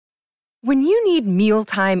When you need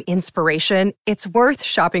mealtime inspiration, it's worth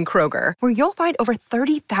shopping Kroger, where you'll find over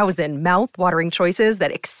 30,000 mouth-watering choices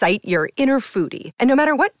that excite your inner foodie. And no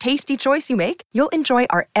matter what tasty choice you make, you'll enjoy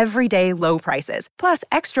our everyday low prices, plus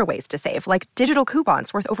extra ways to save, like digital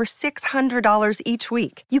coupons worth over $600 each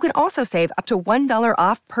week. You can also save up to $1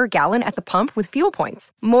 off per gallon at the pump with fuel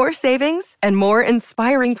points. More savings and more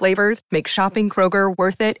inspiring flavors make shopping Kroger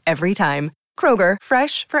worth it every time. Kroger,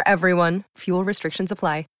 fresh for everyone. Fuel restrictions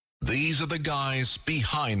apply. These are the guys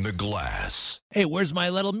behind the glass. Hey, where's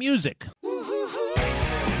my little music?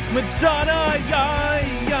 Madonna,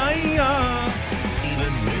 yeah.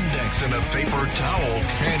 Even Windex and a paper towel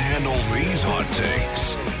can't handle these hot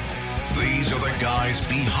takes. These are the guys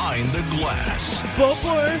behind the glass. Both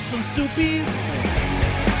for some soupies.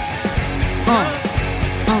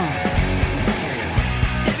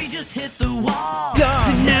 Debbie just hit the wall. Yeah.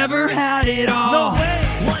 She never had it all. No way.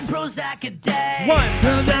 One Prozac a day. One.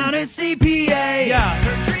 Down at CPA. Yeah.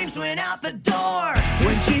 Her dreams went out the door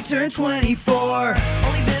when she turned 24.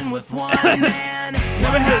 Only been with one man.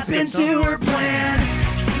 What happened to her plan?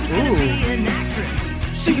 She was gonna be an actress.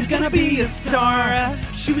 She was gonna be a star.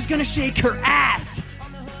 She was gonna shake her ass.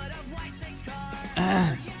 On the hood of White Snake's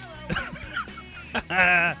car.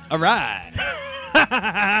 All right.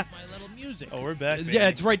 My little music. Oh, we're back. Yeah,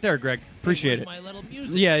 it's right there, Greg. Appreciate it. My little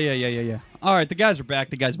music. Yeah. All right, the guys are back.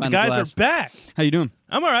 The guys behind the guys glass. are back. How you doing?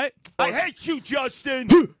 I'm all right. I hate you, Justin.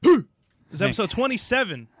 This is episode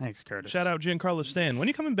 27. Thanks, Curtis. Shout out Giancarlo Stan. When are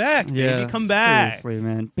you coming back? Yeah, baby? Come back. Seriously,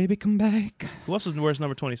 man. Baby, come back. Who else was wears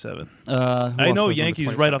number 27? Who I else know was number Yankees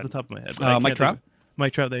 27? right off the top of my head. But I Mike can't Trout? think of-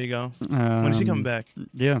 Mike Trout, there you go. When is he coming back?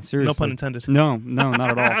 Yeah, seriously. No pun intended. No,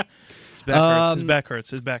 not at all. His back hurts. His back hurts.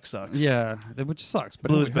 His back sucks. Yeah, which sucks. But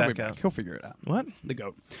Blew he'll his be back back. out. He'll figure it out. What? The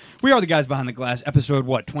GOAT. We are the guys behind the glass. Episode,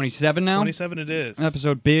 27 now? 27 it is.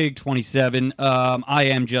 Episode big 27. I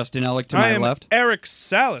am Justin Ellick to I my am left. Eric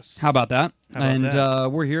Salas. How about that? How about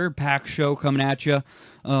that? We're here, packed show coming at you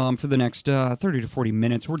for the next 30 to 40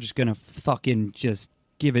 minutes. We're just going to fucking just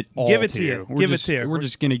give it all Give it to to you. you. We're Give it just- to you. We're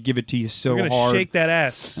just going to give it to you so We're going to hard. shake that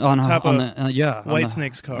ass on top on of the, on White the-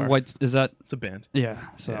 Snake's car. Is that? It's a band. Yeah,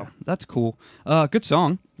 so Yeah. that's cool. Good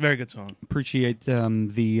song. Very good song. Appreciate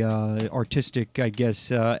the artistic, I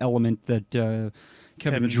guess, element that Kevin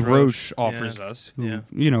Kevin Drosch Drosch, offers yeah. us, who,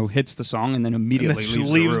 Yeah. hits the song and then immediately And then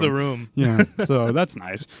she leaves the room. Yeah, so that's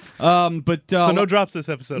nice. But So no drops this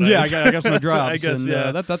episode. Yeah, I guess no drops. I guess, and,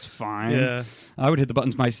 yeah. that's fine. Yeah. I would hit the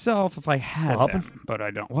buttons myself if I had What them, but I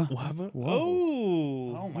don't. What?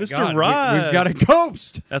 Oh, my Mr. God. Rod. We've got a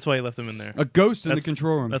ghost. That's why he left him in there. A ghost in the That's-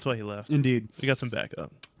 control room. That's why he left. Indeed. We got some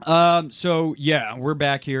backup. So, yeah, we're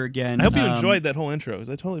back here again. I hope you enjoyed that whole intro, because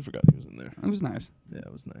I totally forgot he was in there. It was nice. Yeah,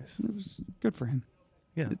 it was nice. It was good for him.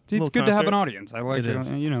 Yeah, It's good to have an audience. I like It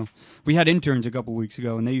is. we had interns a couple weeks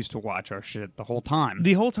ago, and they used to watch our shit the whole time.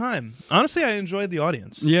 The whole time. Honestly, I enjoyed the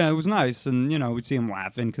audience. Yeah, it was nice, and we'd see them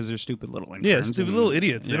laughing because they're stupid little interns. Yeah, stupid little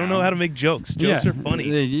idiots. They don't know how to make jokes. Jokes are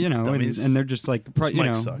funny. Dummies. and they're just like, This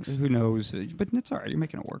mic sucks. who knows? But it's all right. You're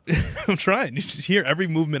making it work. I'm trying. You just hear every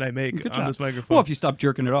movement I make Good on job. this microphone. Well, if you stop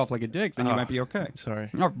jerking it off like a dick, then you might be okay. Sorry.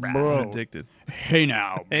 All right. I'm addicted. Hey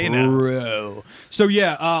now, Hey now. bro. So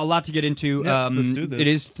yeah, a lot to get into. Yeah, let's do this. It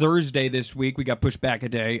is Thursday this week. We got pushed back a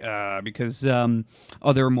day because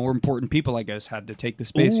other more important people, I guess, had to take the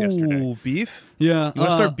space yesterday. Ooh, beef? Yeah, You want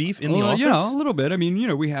to start beef in the office? Yeah, a little bit. I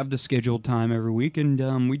mean, we have the scheduled time every week,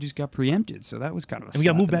 and we just got preempted, so that was kind of a And we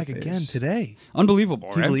got slap moved in back the face. again today. Unbelievable,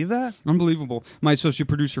 Can you right? believe that? Unbelievable. My associate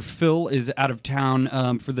producer Phil is out of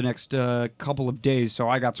town for the next couple of days, so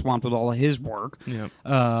I got swamped with all of his work. Yeah.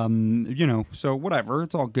 So whatever.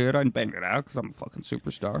 It's all good. I banged it out because I'm a fucking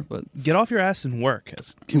superstar. But Get off your ass and work,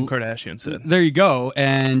 as Kim Kardashian said. there you go.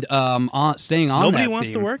 And staying on Nobody that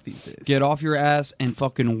wants to theme, work these days. Get off your ass and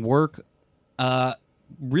fucking work.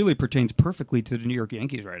 Really pertains perfectly to the New York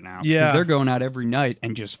Yankees right now. Yeah. Because they're going out every night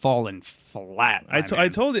and just falling flat. I mean.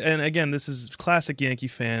 told you, and again, this is classic Yankee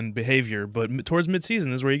fan behavior, but towards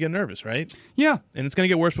midseason is where you get nervous, right? Yeah. And it's going to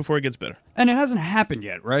get worse before it gets better. And it hasn't happened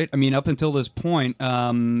yet, right? I mean, up until this point,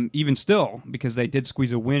 even still, because they did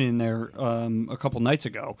squeeze a win in there a couple nights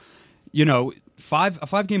ago, a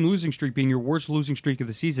 5-game losing streak being your worst losing streak of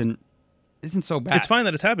the season isn't so bad. It's fine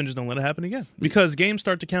that it's happened, just don't let it happen again. Because games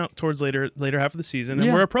start to count towards later half of the season, and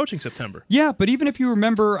Yeah. we're approaching September. Yeah, but even if you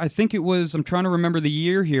remember, I think it was, I'm trying to remember the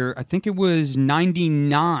year here, I think it was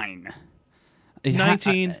 99.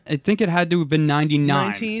 I think it had to have been 99.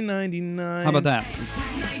 1999. How about that?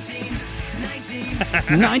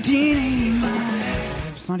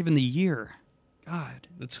 1985. It's not even the year. God.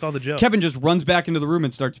 It's called the joke. Kevin just runs back into the room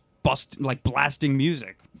and starts blasting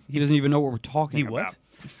music. He doesn't even know what we're talking He about. what?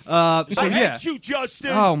 So I yeah. hate you,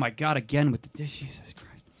 Justin. Oh my God! Again with the Jesus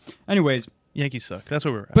Christ. Anyways, Yankees suck. That's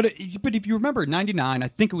where we're at. but if you remember '99, I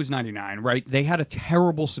think it was '99, right? They had a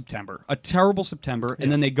terrible September,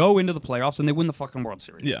 and then they go into the playoffs and they win the fucking World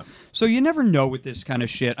Series. Yeah. So you never know with this kind of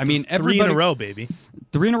shit. I mean, Three in a row, baby.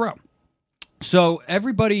 3 in a row. So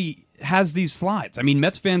everybody has these slides. I mean,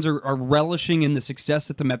 Mets fans are relishing in the success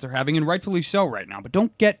that the Mets are having, and rightfully so right now. But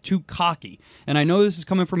don't get too cocky. And I know this is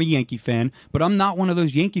coming from a Yankee fan, but I'm not one of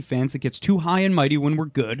those Yankee fans that gets too high and mighty when we're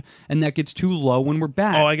good and that gets too low when we're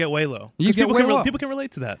bad. Oh, I get way low. You get way low. People can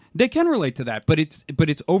relate to that. They can relate to that, but it's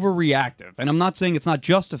overreactive. And I'm not saying it's not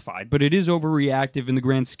justified, but it is overreactive in the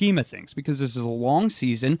grand scheme of things because this is a long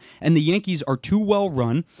season and the Yankees are too well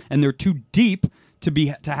run and they're too deep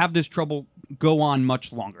to have this trouble go on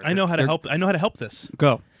much longer. I know how to help. I know how to help this.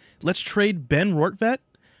 Go. Let's trade Ben Rortvedt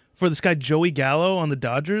for this guy Joey Gallo on the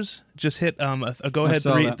Dodgers. Just hit a go-ahead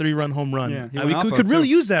three-run home run. Yeah, we could really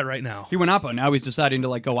use that right now. He went Oppo. Now he's deciding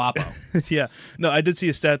to go Oppo. Yeah. No, I did see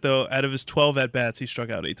a stat, though. Out of his 12 at-bats, he struck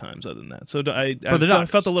out 8 times other than that. So I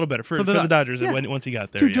felt a little better for the Dodgers once he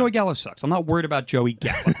got there. Dude, Joey Gallo sucks. I'm not worried about Joey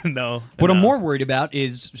Gallo. No. What I'm more worried about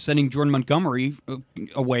is sending Jordan Montgomery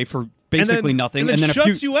away for basically nothing. And then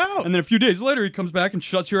shuts you out. And then a few days later, he comes back and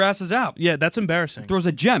shuts your asses out. Yeah, that's embarrassing. Throws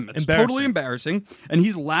a gem. It's totally embarrassing. And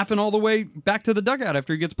he's laughing all the way back to the dugout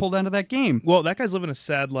after he gets pulled out of that game. Well, that guy's living a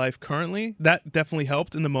sad life currently. That definitely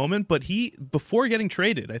helped in the moment. But before getting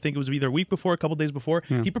traded, I think it was either a week before, a couple days before,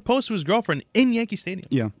 he proposed to his girlfriend in Yankee Stadium.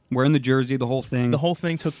 Yeah, wearing the jersey, the whole thing. The whole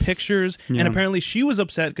thing, took pictures. And apparently she was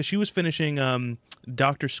upset because she was finishing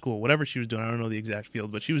doctor school, whatever she was doing. I don't know the exact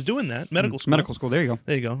field, but she was doing that. Medical school. Medical school, there you go.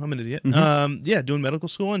 There you go. I'm an idiot. Doing medical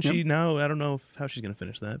school. And she now, I don't know how she's going to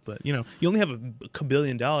finish that. But, you only have $1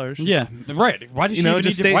 billion. Yeah, right. Why does she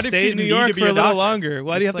just stay in New York for a little longer?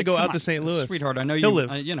 Why do you have to go out to St. Louis? Sweetheart, I know you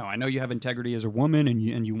live. I know you have integrity as a woman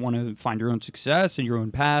and you want to find your own success and your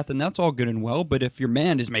own path, and that's all good and well, but if your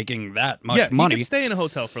man is making that much money, you can stay in a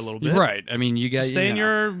hotel for a little bit. Right. I mean, you got stay in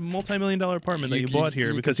your multi-million-dollar apartment that you bought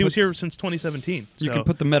here because he was here since 2017. You can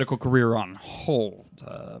put the medical career on hold.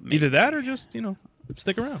 Either that or just,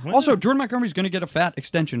 stick around. Also, Jordan Montgomery's going to get a fat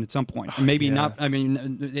extension at some point. Maybe not. I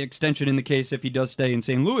mean, the extension in the case if he does stay in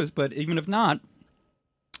St. Louis, but even if not,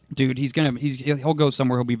 dude, he'll go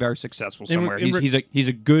somewhere. He'll be very successful somewhere. He's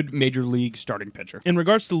a good major league starting pitcher. In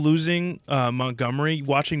regards to losing Montgomery,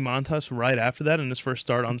 watching Montas right after that in his first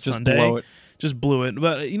start on Sunday, just blew it.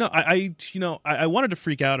 But I wanted to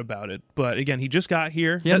freak out about it. But again, he just got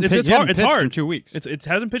here. It's hard. In 2 weeks. It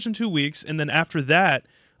hasn't pitched in 2 weeks, and then after that.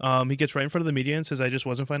 He gets right in front of the media and says, "I just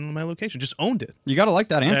wasn't finding my location." Just owned it. You got to like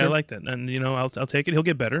that answer. Yeah, I like that, and I'll take it. He'll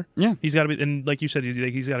get better. Yeah, he's got to be, and like you said,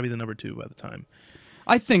 he's got to be the number 2 by the time.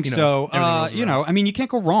 I think so. I mean, you can't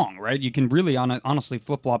go wrong, right? You can really honestly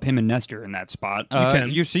flip flop him and Nestor in that spot. You can.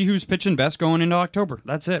 You see who's pitching best going into October.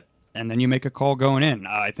 That's it. And then you make a call going in.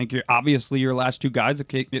 I think you're obviously your last 2 guys.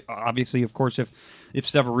 Obviously, of course, if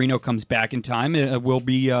Severino comes back in time, it will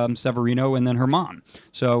be Severino and then Herman.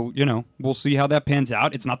 So, we'll see how that pans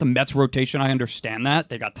out. It's not the Mets rotation. I understand that.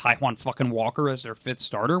 They got Taijuan fucking Walker as their 5th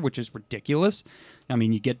starter, which is ridiculous. I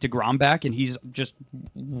mean, you get DeGrom back, and he's just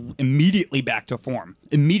immediately back to form.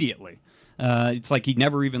 Immediately. It's like he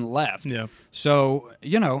never even left. Yeah. So,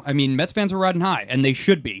 I mean, Mets fans are riding high, and they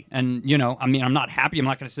should be. And, I mean, I'm not happy. I'm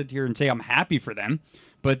not going to sit here and say I'm happy for them.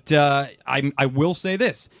 But I will say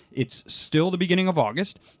this. It's still the beginning of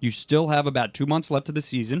August. You still have about 2 months left of the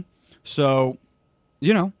season. So,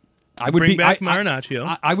 I would bring back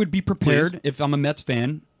Marinaccio. I would be prepared, if I'm a Mets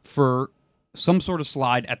fan, for some sort of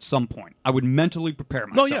slide at some point. I would mentally prepare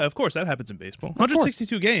myself. No, yeah, of course that happens in baseball.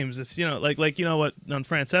 162 games. It's like what on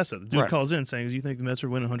Francesa, the dude calls in saying, "Do you think the Mets are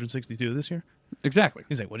winning 162 this year?" Exactly.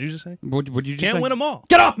 He's like, "What did you just say? What did you just Can't say? win them all.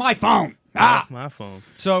 Get off my phone! Off my phone."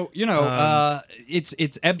 So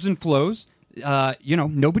it's ebbs and flows.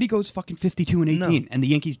 Nobody goes fucking 52-18, and the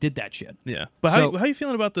Yankees did that shit. Yeah, but how you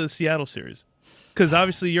feeling about the Seattle series? Because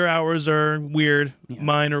obviously your hours are weird,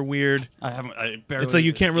 mine are weird. It's like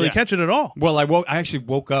you can't really catch it at all. Well, I actually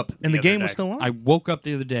woke up, and the game was still on. I woke up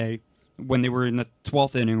the other day when they were in the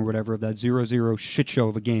 12th inning or whatever of that 0-0 shit show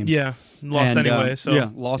of a game. Yeah, lost anyway.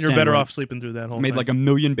 So lost. You're better off sleeping through that whole. Made thing. like a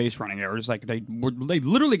million base running errors. Like they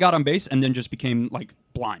literally got on base and then just became like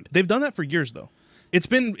blind. They've done that for years though. It's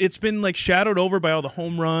been like shadowed over by all the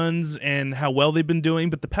home runs and how well they've been doing,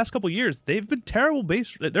 but the past couple of years they've been terrible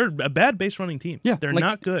they're a bad base running team. Yeah, they're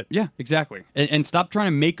not good. Yeah, exactly. And stop trying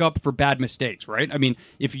to make up for bad mistakes, right? I mean,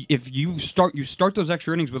 if you start those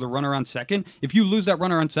extra innings with a runner on second, if you lose that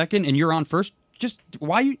runner on second and you're on first,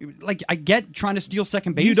 why? Like, I get trying to steal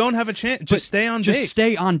second base. You don't have a chance. Just stay on base. Just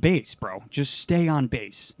stay on base, bro. Just stay on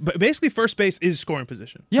base. But basically, first base is scoring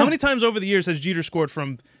position. Yeah. How many times over the years has Jeter scored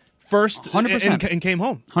from first 100%. and came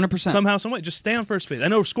home? 100%. Somehow, some way. Just stay on first base. I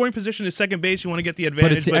know scoring position is second base. You want to get the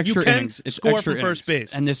advantage, but you can innings. score from first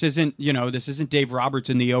base. And this isn't Dave Roberts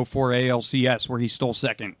in the 04 ALCS where he stole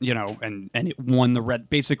second, and it won the Red.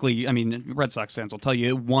 Basically, I mean, Red Sox fans will tell you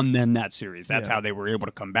it won them that series. That's how they were able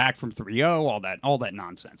to come back from 3-0. All that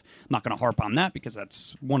nonsense. I'm not going to harp on that because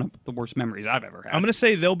that's one of the worst memories I've ever had. I'm going to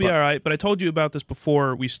say they'll be all right, but I told you about this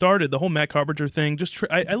before we started. The whole Matt Carpenter thing.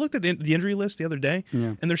 I looked at the injury list the other day,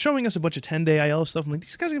 and they're showing us a bunch of 10-day IL stuff. I'm like,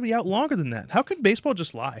 these guys are going to be out longer than that. How could baseball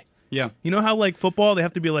just lie? Yeah. You know how, like, football, they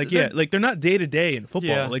have to be like, they're not day-to-day in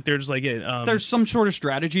football. Yeah. Like, they're just like, there's some sort of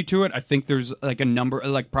strategy to it. I think there's, like, a number,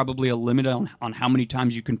 like, probably a limit on how many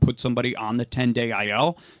times you can put somebody on the 10-day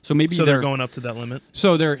IL. So maybe they're going up to that limit.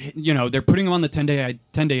 So they're putting them on the 10-day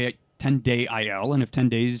IL, and if 10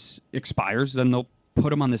 days expires, then they'll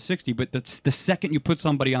put them on the 60. But that's the second you put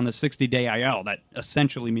somebody on the 60-day IL, that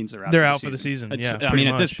essentially means they're out. For the season. Yeah, I mean,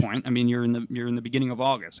 at this point, I mean, you're in the beginning of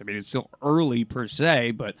August. I mean, it's still early per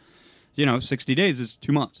se, but 60 days is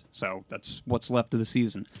 2 months, so that's what's left of the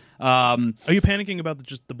season. Are you panicking about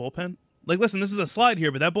just the bullpen? Like, listen, this is a slide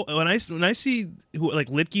here, but that when I see like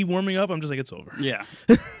Litke warming up, I'm just like, it's over. Yeah,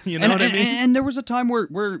 you know what I mean. And there was a time where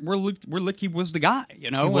Litke was the guy. I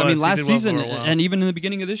mean, last season and even in the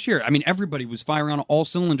beginning of this year, I mean, everybody was firing on all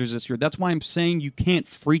cylinders this year. That's why I'm saying you can't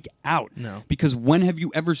freak out. No, because when have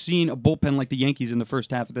you ever seen a bullpen like the Yankees in the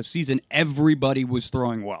first half of the season? Everybody was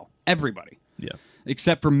throwing well. Everybody. Yeah.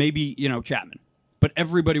 Except for maybe Chapman. But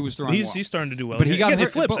everybody was throwing well. He's starting to do well. But he got hurt.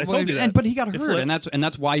 It flips. I told you that. But he got hurt, and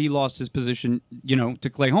that's why he lost his position, to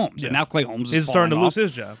Clay Holmes. Yeah. And now Clay Holmes is starting to lose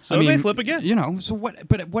his job. So he may flip again. So what?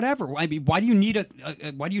 But whatever. I mean, why do you need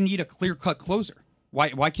a clear-cut closer?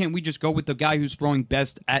 Why can't we just go with the guy who's throwing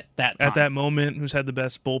best at that time? At that moment, who's had the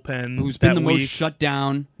best bullpen, who's been the most shut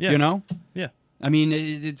down? Yeah. Yeah. I mean,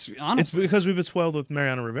 it's honestly, it's because we've been spoiled with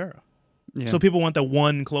Mariano Rivera. Yeah. So people want the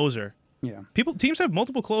one closer. Yeah, teams have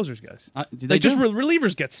multiple closers, guys. Just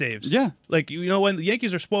relievers get saves. Yeah, like when the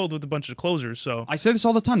Yankees are spoiled with a bunch of closers. So I say this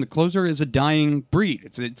all the time: the closer is a dying breed.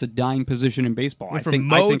 It's a dying position in baseball. From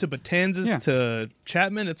Mo to Betanzas to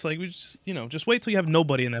Chapman, it's like we just wait till you have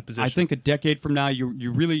nobody in that position. I think a decade from now,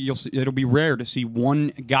 you'll see, it'll be rare to see one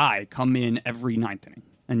guy come in every ninth inning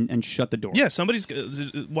and shut the door. Yeah, somebody's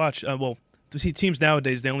watch. See, teams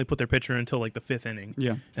nowadays, they only put their pitcher until like the fifth inning.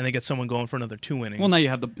 Yeah. And they get someone going for another 2 innings. Well, now you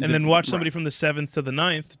have and then watch somebody from the 7th to the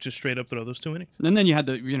 9th just straight up throw those 2 innings. And then you had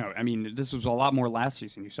I mean, this was a lot more last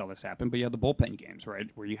season you saw this happen, but you had the bullpen games, right?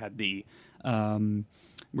 Where you had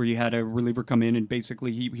where you had a reliever come in and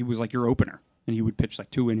basically he was like your opener and he would pitch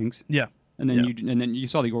like 2 innings. Yeah. And then you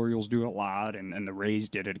saw the Orioles do it a lot, and the Rays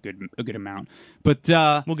did it a good amount. But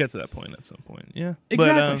we'll get to that point at some point. Yeah,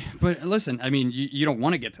 exactly. But listen, I mean, you don't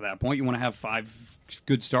want to get to that point. You want to have 5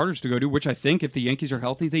 good starters to go to, which I think if the Yankees are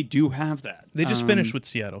healthy, they do have that. They just finished with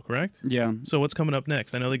Seattle, correct? Yeah. So what's coming up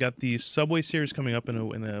next? I know they got the Subway Series coming up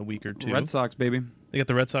in a week or 2. Red Sox, baby. They got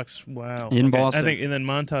the Red Sox. Wow. In Boston. I think, and then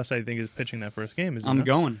Montas, I think, is pitching that first game. I'm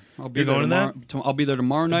going. I'll be there going tomorrow. I'll be there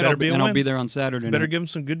tomorrow night, and I'll be there on Saturday night. Better give him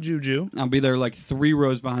some good juju. I'll be there like 3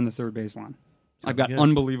 rows behind the third baseline. I've got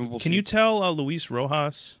unbelievable seats. Can you tell Luis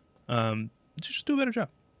Rojas just do a better job?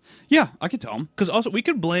 Yeah, I could tell him. Because also, we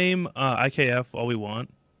could blame IKF all we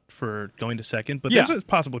want for going to second, but there's a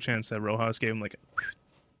possible chance that Rojas gave him like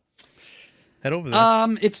head over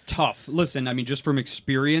there. It's tough. Listen, I mean, just from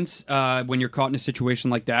experience, when you're caught in a situation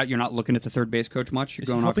like that, you're not looking at the third base coach much. You're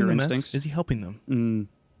going off your instincts. Is he helping them?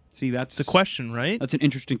 See, that's a question, right? That's an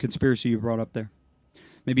interesting conspiracy you brought up there.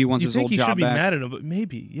 Maybe he wants his old job back. You think he should be mad at him, but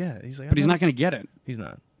maybe, yeah. He's like, but he's not going to get it. He's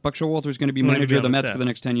not. Buck Showalter is going to be manager of the Mets for the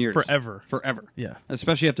next 10 years. Forever. Yeah.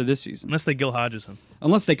 Especially after this season. Unless they Gil Hodges him.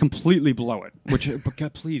 Unless they completely blow it. Which,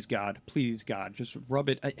 please, God, just rub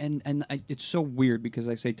it. It's so weird because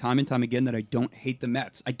I say time and time again that I don't hate the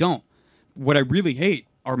Mets. I don't. What I really hate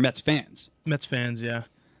are Mets fans. Mets fans, yeah.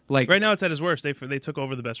 Like right now it's at his worst. They took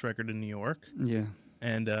over the best record in New York. Yeah.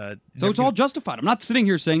 And so it's all justified. I'm not sitting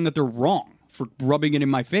here saying that they're wrong for rubbing it in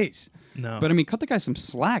my face. No. But, I mean, cut the guy some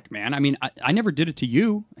slack, man. I mean, I never did it to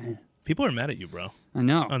you. People are mad at you, bro. I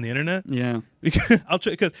know. On the internet? Yeah. I'll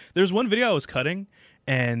try, because there's one video I was cutting,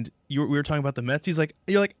 and we were talking about the Mets.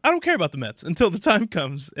 You're like, I don't care about the Mets until the time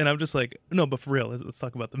comes. And I'm just like, no, but for real, let's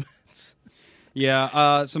talk about the Mets.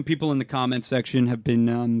 Yeah, some people in the comment section have been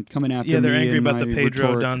coming after me. Yeah, they're angry about the Pedro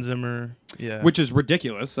retort, Don Zimmer. Yeah. Which is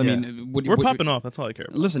ridiculous. I mean, we're popping off. That's all I care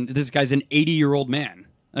about. Listen, this guy's an 80-year-old man.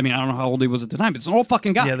 I mean, I don't know how old he was at the time, but it's an old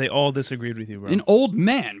fucking guy. Yeah, they all disagreed with you, bro. An old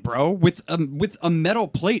man, bro, with a metal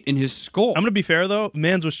plate in his skull. I'm gonna be fair though.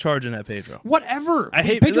 Mans was charging that Pedro. Whatever. I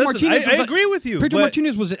hate. Pedro Listen, Martinez. I agree with you. Pedro but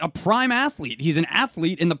Martinez was a prime athlete. He's an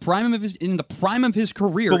athlete in the prime of his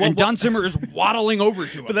career, and Don Zimmer is waddling over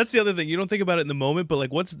to him. But that's the other thing. You don't think about it in the moment, but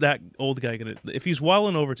like, what's that old guy gonna? If he's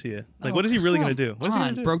waddling over to you, like, what is he really gonna do? What is he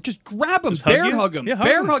gonna do? Bro, just grab him, Just bear hug him, Yeah,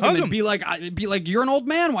 bear hug him, him. and be like, you're an old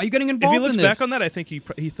man. Why are you getting If involved he in looks this? back on that, I think he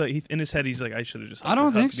thought in his head he's like, I should have just. I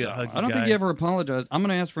don't think so. I don't think he ever apologized. I'm going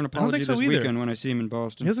to ask for an apology this weekend when I see him in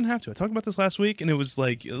Boston. He doesn't have to. I talked about this last week, and it was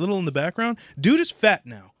like a little in the background. Dude is fat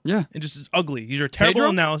now. Yeah, and just is ugly. He's a terrible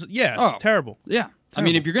analysis. Yeah, terrible. Yeah, terrible. I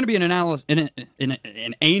mean, if you're going to be an analyst, an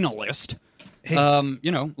analyst, hey.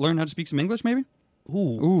 Learn how to speak some English, maybe.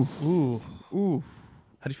 Ooh.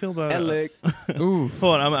 How do you feel about Ooh.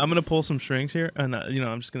 Hold on, I'm going to pull some strings here, and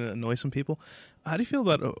I'm just going to annoy some people. How do you feel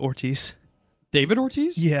about Ortiz? David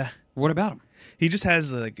Ortiz? Yeah. What about him? He just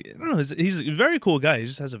has I don't know. He's a very cool guy. He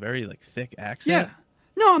just has a very thick accent. Yeah.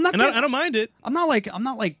 No, I'm not. And I don't mind it. I'm not like.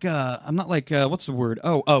 What's the word?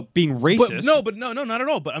 Being racist. No, not at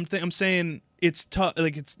all. But I'm saying it's tough.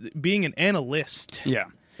 Like it's being an analyst. Yeah.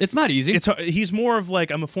 It's not easy. He's more of like,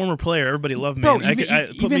 I'm a former player. Everybody loved me. Bro,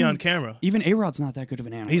 put me on camera. Even A-Rod's not that good of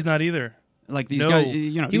an analyst. He's not either. Like these guys,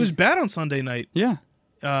 he was bad on Sunday night. Yeah.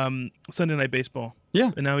 Sunday Night Baseball.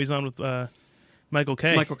 Yeah. And now he's on with Michael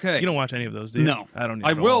K. You don't watch any of those, do you? No. I don't.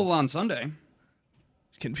 I will on Sunday.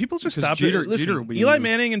 Can people just stop it? Listen, Eli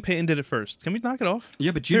Manning and Peyton did it first. Can we knock it off?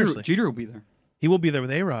 Yeah, but Jeter will be there. He will be there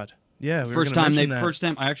with A-Rod. Yeah, first time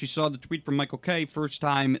I actually saw the tweet from Michael K. First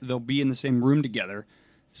time they'll be in the same room together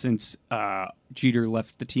since Jeter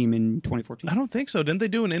left the team in 2014. I don't think so. Didn't they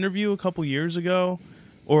do an interview a couple years ago,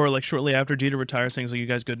 or like shortly after Jeter retired, saying, "Like, you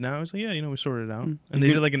guys good now?" I was like, "Yeah, we sorted it out." And they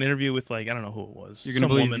did like an interview with I don't know who it was. You're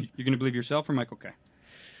gonna believe yourself or Michael K.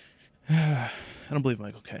 I don't believe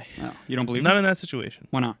Michael K. No, you don't believe? Not in that situation.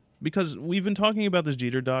 Why not? Because we've been talking about this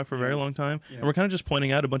Jeter doc for a very long time, and we're kind of just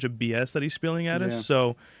pointing out a bunch of BS that he's spilling at us.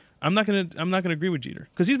 So I'm not gonna agree with Jeter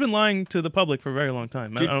because he's been lying to the public for a very long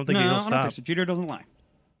time. I don't think he'll stop. I don't think so. Jeter doesn't lie.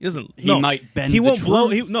 He doesn't. He might bend. He the won't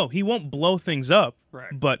truth. blow. He won't blow things up. Right.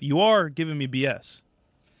 But you are giving me BS.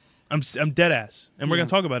 I'm dead ass, and we're gonna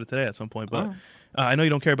talk about it today at some point. But I know you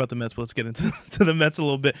don't care about the Mets, but let's get into the Mets a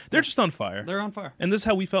little bit. They're just on fire. They're on fire, and this is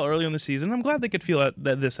how we felt early in the season. I'm glad they could feel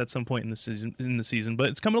this at some point in the season. But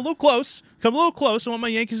it's coming a little close. I want my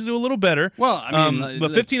Yankees to do a little better. Well, I mean,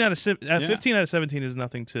 but 15 out of 17 is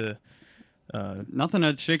nothing to. Nothing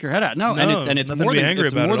to shake your head at. No, and it's more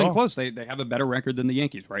than close. They have a better record than the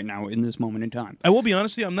Yankees right now in this moment in time. I will be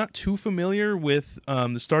honest with you, I'm not too familiar with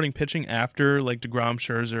the starting pitching after like DeGrom,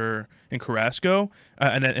 Scherzer, and Carrasco,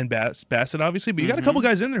 and Bassett, obviously. But you got a couple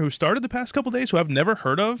guys in there who started the past couple days who I've never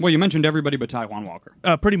heard of. Well, you mentioned everybody but Taijuan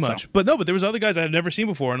Walker. Pretty much. So. But there was other guys I had never seen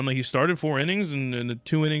before, and I'm like, he started 4 innings and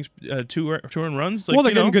 2 innings, two earned runs. Like,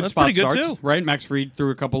 they're getting good spot starts, too, right? Max Fried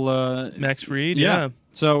threw a couple. Max Fried, yeah.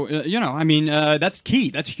 So, I mean, that's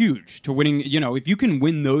key. That's huge to winning. If you can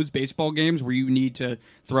win those baseball games where you need to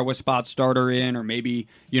throw a spot starter in, or maybe,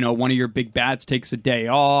 one of your big bats takes a day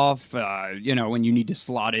off, and you need to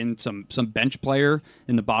slot in some bench player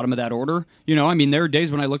in the bottom of that order. I mean, there are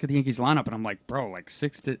days when I look at the Yankees lineup and I'm like, bro, like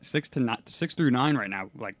 6 through 9 right now,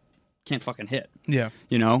 like, can't fucking hit. Yeah.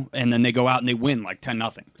 And then they go out and they win like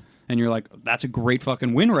 10-0. And you're like, that's a great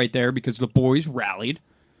fucking win right there because the boys rallied.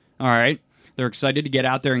 All right. They're excited to get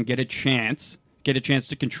out there and get a chance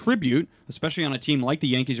to contribute, especially on a team like the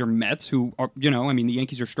Yankees or Mets, who are, the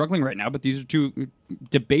Yankees are struggling right now, but these are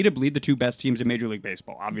debatably the two best teams in Major League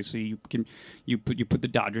Baseball. Obviously, you put the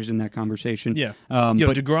Dodgers in that conversation. Yeah. But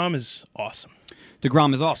DeGrom is awesome.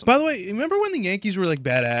 DeGrom is awesome. By the way, remember when the Yankees were like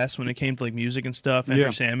badass when it came to like music and stuff,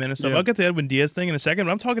 Enter Sandman and stuff? I'll get to the Edwin Diaz thing in a second,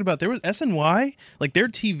 but I'm talking about there was SNY, like their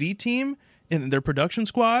TV team and their production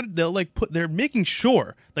squad, they're making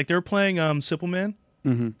sure, like they're playing Simple Man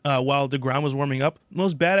while DeGrom was warming up.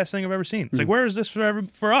 Most badass thing I've ever seen. It's like, where is this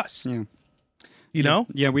for us? Yeah. You know?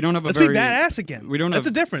 Yeah, we don't have Let's be badass again. That's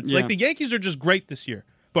a difference. Yeah. Like the Yankees are just great this year.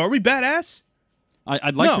 But are we badass?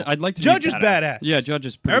 I'd like to Judge be is badass. Yeah, Judge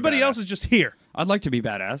is pretty Everybody badass. else is just here. I'd like to be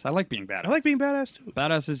badass. I like being badass. I like being badass too.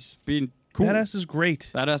 Badass is being cool. Badass is great.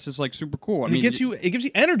 Badass is like super cool. It gives you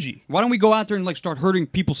energy. Why don't we go out there and like start hurting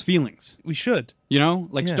people's feelings? We should.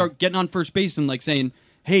 Start getting on first base and like saying,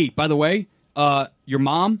 "Hey, by the way, your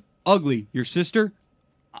mom ugly. Your sister,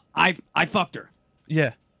 I fucked her."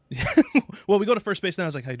 Yeah. Well, we go to first base now. I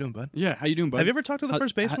was like, "How you doing, bud?" Yeah, how you doing, bud? Have you ever talked to the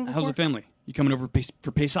first baseman before? How's the family? You coming over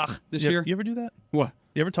for Pesach this year? You ever do that? What?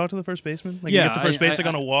 You ever talk to the first baseman? Like you get to first base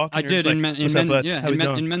on a walk. I did. What's up, bud? How we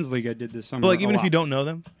doing? In men's league, I did this summer. But like even if you don't know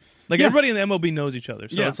them, Like everybody in the MLB knows each other,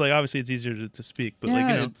 so Yeah. it's like obviously it's easier to speak. But Yeah,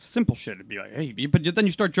 like it's simple shit. It'd be like, hey, but then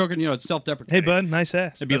you start joking. It's self-deprecating. hey bud, nice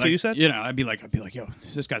ass. It'd be That's like, what you said. I'd be like, yo,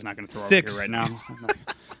 this guy's not gonna throw Thick. over here right now.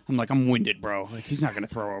 I'm winded, bro. Like he's not gonna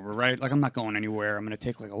throw over, right? Like I'm not going anywhere. I'm gonna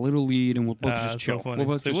take like a little lead, and we'll just that's chill. so funny.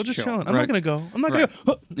 We'll It's like, just chill. chilling. I'm right? not gonna go. I'm not Right.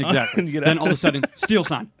 gonna go. Exactly. You get Then out. all of a sudden, steal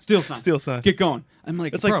sign. Steal sign. Get going. I'm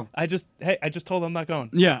like, It's bro. like I just told him I'm not going.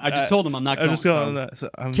 Yeah, I just told him I'm not I going. just told him so that. So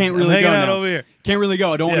I'm can't really hanging go out now. over here. Can't really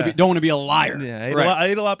go. I don't Yeah. want to be a liar. Yeah, Right. I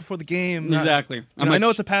ate a lot before the game. Exactly. I know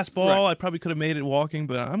it's a pass ball. Right. I probably could have made it walking,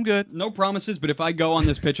 but I'm good. No promises, but if I go on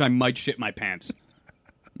this pitch, I might shit my pants.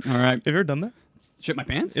 All right. Have you ever done that Shit my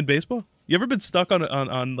pants? in baseball? You ever been stuck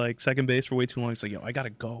on like second base for way too long? It's like, yo, I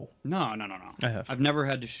gotta go. No. I have. I've never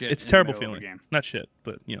had to shit. It's in a terrible the middle of feeling. a game. Not shit,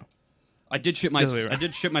 but I did shit other way around. I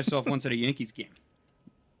did shit myself once at a Yankees game.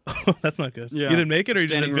 that's not good. Yeah. You didn't make it, or you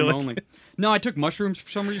just Standing didn't feel room like. only. No, I took mushrooms for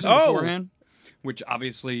some reason Oh! beforehand, which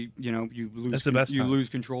obviously you lose. That's the best you time. lose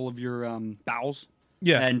control of your bowels.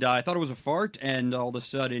 Yeah. And I thought it was a fart, and all of a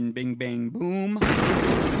sudden, bing, bang, boom.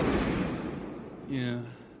 Yeah.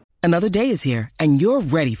 Another day is here, and you're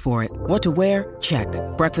ready for it. What to wear? Check.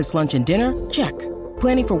 Breakfast, lunch, and dinner? Check.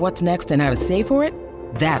 Planning for what's next and how to save for it?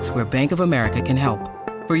 That's where Bank of America can help.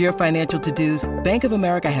 For your financial to-dos, Bank of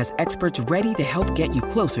America has experts ready to help get you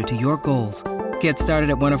closer to your goals. Get started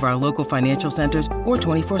at one of our local financial centers or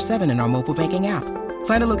 24/7 in our mobile banking app.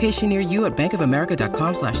 Find a location near you at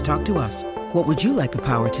bankofamerica.com/talktous. What would you like the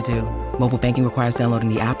power to do? Mobile banking requires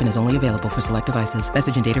downloading the app and is only available for select devices.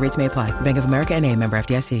 Message and data rates may apply. Bank of America N.A., member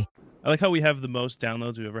FDIC. I like how we have the most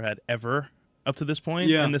downloads we've ever had ever up to this point.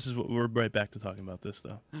 Yeah. And this is what we're right back to talking about this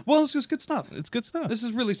though. Well, this is good stuff. It's good stuff. This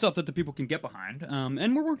is really stuff that the people can get behind,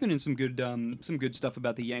 and we're working in some good stuff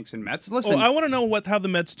about the Yanks and Mets. Listen, I want to know how the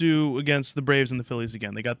Mets do against the Braves and the Phillies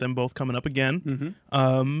again. They got them both coming up again.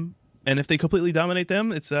 Mm-hmm. And if they completely dominate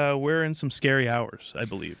them, it's we're in some scary hours, I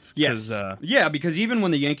believe. yes, yeah, because even when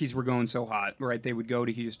the Yankees were going so hot, right, they would go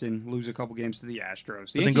to Houston, lose a couple games to the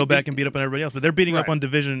Astros, But then go back and beat up on everybody else. But they're beating up Right. on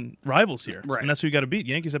division rivals here. Right. And that's who you got to beat.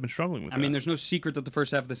 Yankees have been struggling with I that. mean, there's no secret that the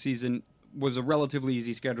first half of the season was a relatively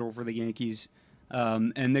easy schedule for the Yankees,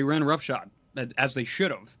 and they ran roughshod, as they should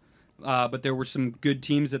have. But there were some good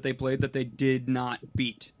teams that they played that they did not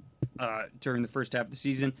beat during the first half of the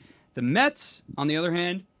season. The Mets, on the other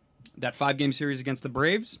hand, that 5-game series against the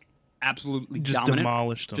Braves, absolutely just dominant.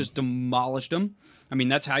 demolished them. I mean,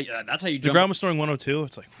 that's how you jump. DeGrom was throwing 102.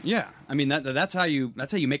 It's like, Yeah, I mean that's how you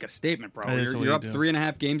make a statement, bro. That is what You're you up do.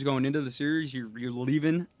 3.5 games going into the series. You're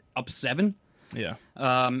leaving up 7. yeah.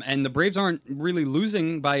 And the Braves aren't really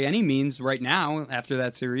losing by any means right now after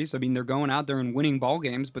that series. I mean, they're going out there and winning ball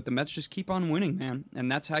games, but the Mets just keep on winning, man. And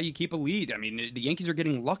that's how you keep a lead. I mean, the Yankees are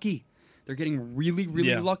getting lucky. They're getting really, really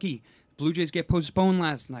Yeah. lucky. Blue Jays get postponed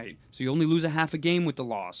last night, so you only lose a half a game with the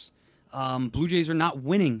loss. Blue Jays are not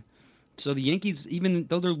winning. So the Yankees, even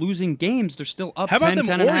though they're losing games, they're still up How about 10 them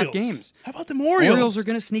and a half Orioles? games. How about them Orioles? Orioles are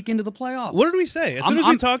going to sneak into the playoffs. What did we say? As soon as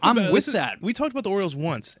we talked about this, we talked about the Orioles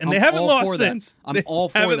once, and they I'm haven't all lost for that. since. I'm They all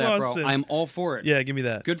for haven't that, lost bro. since. I'm all for it. Yeah, give me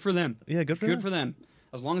that. Good for them. Yeah, good for them.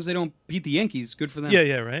 As long as they don't beat the Yankees, good for them.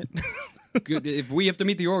 Yeah, right. Good. If we have to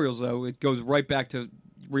meet the Orioles, though, it goes right back to,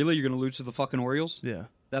 really, you're going to lose to the fucking Orioles? Yeah.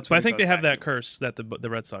 That's But what I it think they goes have back that to. curse that the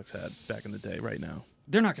Red Sox had back in the day. Right now,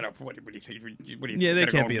 They're not going to. What do you think? What do you yeah, they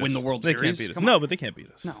think? can't beat us. Win the World they Series? can't beat us. Come No, on. but they can't beat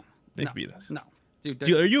us. No. They No. can beat us. No. Dude,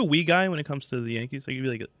 Are you a we guy when it comes to the Yankees? Like, you'd be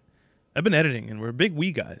like, I've been editing, and we're big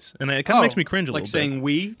we guys, and it kind of makes me cringe a like little saying bit.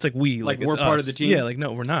 we? It's like we, Like it's we're part us. of the team? Yeah, like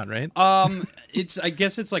no, we're not, right? I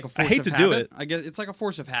guess it's like a force hate of to habit. do it. I guess it's like a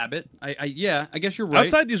force of habit. I guess you're right.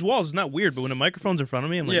 Outside these walls, it's not weird, but when a microphone's in front of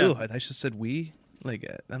me, I'm like, Yeah. ooh, I just said we. Like,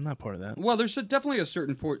 I'm not part of that. Well, there's definitely a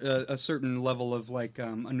certain level of like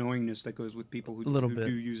annoyingness that goes with people who, A little who bit,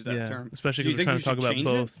 do use that yeah. term. Especially Do you because we're think trying to talk we should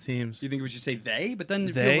about change both it? teams. Do you think we should say they? But then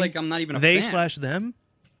it They? feels like I'm not even a They fan. / them.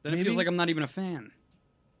 Then it maybe? feels like I'm not even a fan.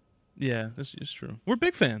 Yeah, that's true. We're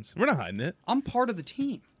big fans. We're not hiding it. I'm part of the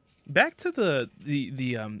team. Back to the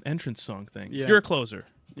entrance song thing. Yeah. You're a closer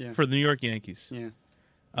Yeah. for the New York Yankees. Yeah.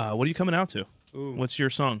 What are you coming out to? Ooh. What's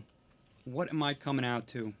your song? What am I coming out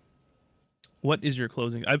to? What is your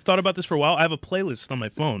closing? I've thought about this for a while. I have a playlist on my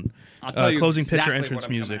phone. I'll tell you closing exactly picture entrance what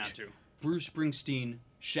I'm music. coming out to. Bruce Springsteen,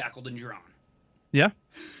 Shackled and Drawn. Yeah.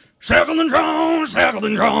 Shackled and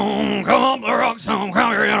drawn, come up the rock song,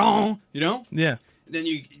 come here, on. You know? Yeah. Then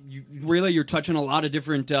you really, you're touching a lot of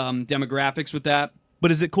different demographics with that.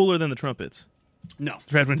 But is it cooler than the trumpets? No.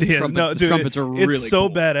 Redmond Diaz. No, the dude, trumpets are really it's so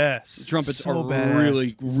cool. badass. The trumpets so are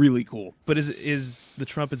badass. really cool. But is the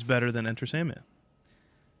trumpets better than Enter Sandman?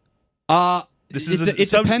 This is it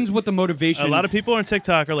depends what the motivation. A lot of people on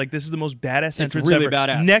TikTok are like, "This is the most badass entrance really ever."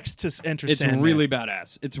 Badass. Next to Enter Sandman. It's really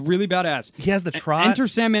badass. It's really badass. He has the trot. Enter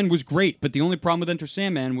Sandman was great, but the only problem with Enter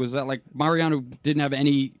Sandman was that like Mariano didn't have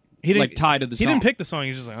any tie to the song. He didn't pick the song.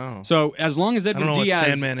 He's just like, oh. So as long as Edwin Diaz,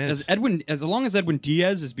 Sandman is. as long as Edwin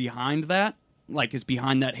Diaz is behind that,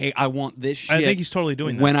 hey, I want this shit. I think he's totally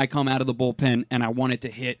doing that when I come out of the bullpen and I want it to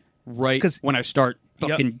hit right when I start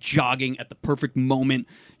fucking jogging at the perfect moment,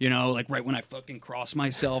 like right when I fucking cross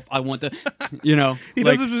myself. I want the,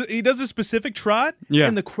 he does a specific trot,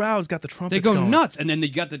 and the crowd's got the trumpets. They go going. nuts, and then they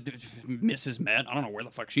got the Mrs. Met. I don't know where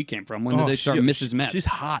the fuck she came from. When did they start Mrs. Met? She's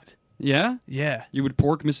hot. Yeah? Yeah. You would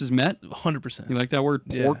pork Mrs. Met? 100%. You like that word,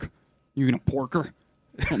 pork? Yeah. You gonna pork her?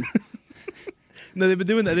 No, they've been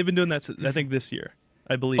doing that. They've been doing that. I think this year,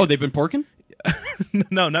 I believe. Oh, they've been porking?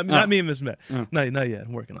 No, not me and Miss Met. Not yet.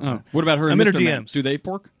 I'm working on that. What about her? I'm and in her Mr. DMs. Met? Do they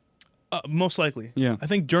pork? Most likely. Yeah. I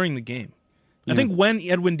think during the game. I think when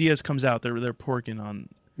Edwin Diaz comes out, they're porking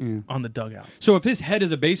on the dugout. So if his head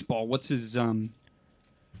is a baseball, what's his?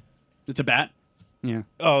 It's a bat. Yeah.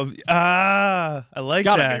 Oh, I like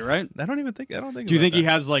gotta that. Be, right? I don't think. Do you think he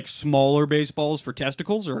has like smaller baseballs for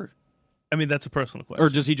testicles, or? I mean, that's a personal question. Or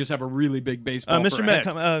does he just have a really big baseball? Mr. Met,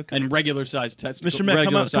 and regular sized testicles. Mr. Met,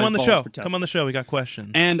 come on the show. Come on the show. We got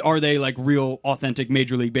questions. And are they like real, authentic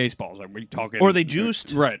Major League baseballs? Are we talking? Or are they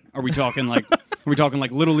juiced? Right. Are we talking like? Are we talking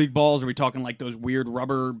like little league balls? Are we talking like those weird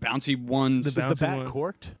rubber bouncy ones? Is the bat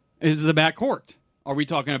corked? Is the bat corked? Are we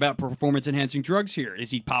talking about performance-enhancing drugs here?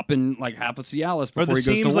 Is he popping like half a Cialis before he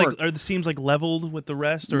goes to work? Are the seams like leveled with the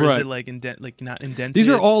rest, or is it like not indented? These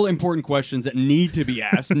are all important questions that need to be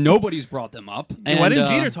asked. Nobody's brought them up. And, why didn't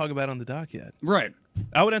Jeter talk about it on the dock yet? Right.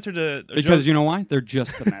 I would enter to because you know why? They're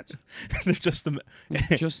just the Mets. They're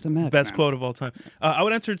just the Mets. Best quote of all time. I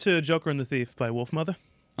would enter to "Joker and the Thief" by Wolfmother.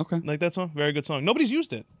 Okay. Like that song? Very good song. Nobody's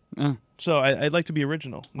used it. So I'd like to be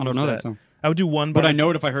original. I don't know that song. I would do one. Would I know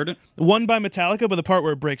it if I heard it? One by Metallica, but the part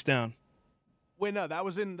where it breaks down. Wait, no, that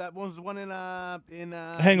was one in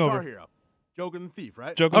Hangover. Guitar Hero. Joker and the Thief,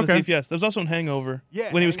 right? Joker and the Thief, yes. There was also in Hangover.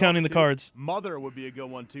 Yeah, when he was counting the cards. Mother would be a good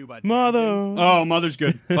one too. By Mother. Danzig. Mother's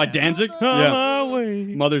good. By Danzig. My way.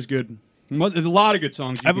 Mother's good. There's a lot of good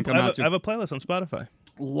songs you can come out to. I have a playlist on Spotify.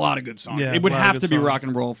 A lot of good songs. Yeah, it would have to be songs. rock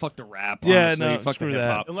and roll. Fuck the rap. Yeah, honestly. no, fuck screw the hip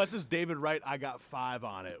hop. Unless it's David Wright, I Got 5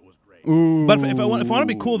 on it. Was great. Ooh. But if I want to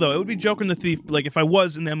be cool though, it would be Joker and the Thief. Like if I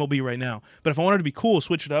was in the MLB right now, but if I wanted to be cool,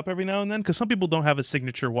 switch it up every now and then, because some people don't have a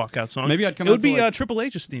signature walkout song. Maybe I'd come. It would be Triple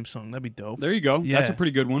H's theme song. That'd be dope. There you go. Yeah. That's a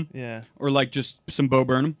pretty good one. Yeah. Or like just some Bo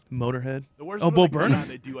Burnham. Motorhead. The worst Bo Burnham.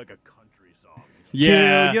 They do like a country song.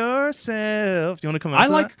 Yeah. Kill yourself. Do you want to come out?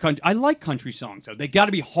 I like country songs though. They got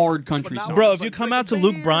to be hard country songs. Bro, if you come out to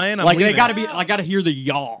Luke Bryan, I'm they leaving. got to be. I got to hear the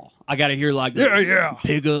yaw. I got to hear like the, yeah.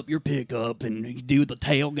 Pick up your pickup and you do the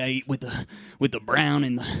tailgate with the brown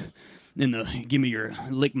and the give me your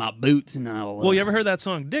lick my boots and I'll. Well, you ever heard that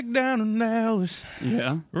song? Dig down in Dallas.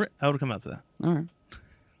 Yeah. I would come out to that. All right.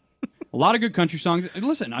 A lot of good country songs.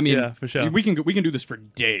 Listen, I mean, yeah, for sure. We can do this for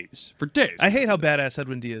days. I hate how badass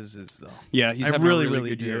Edwin Diaz is, though. Yeah, he's having really, a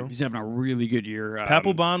really good year. He's having a really good year.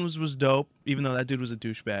 Papelbon was dope, even though that dude was a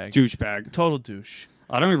douchebag. Total douche.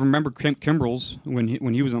 I don't even remember Kimbrels when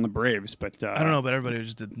he was on the Braves, but I don't know, but everybody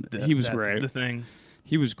just did. He was great. The thing.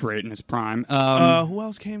 He was great in his prime. Who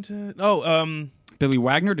else came to? Billy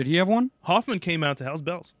Wagner. Did he have one? Hoffman came out to Hell's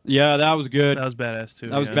Bells. Yeah, that was good. That was badass too.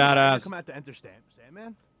 That was badass. Come out to Enter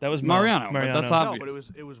Sandman. That was Mariano. But that's obvious. No,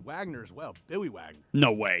 but it was Wagner as well. Billy Wagner.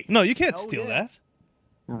 No way. No, you can't steal that.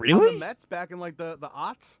 Really? On the Mets back in like the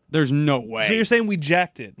aughts. There's no way. So you're saying we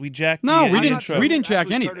jacked it? We jacked. No, we didn't. We didn't jack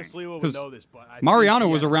anything. Because Mariano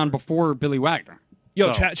was around before Billy Wagner.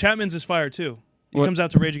 Yo, Chapman's is fire too. He comes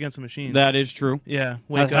out to Rage Against the Machine. That is true. Yeah,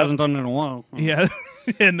 hasn't done it in a while. Yeah.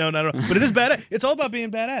 Yeah, no, not at all. But it is badass. It's all about being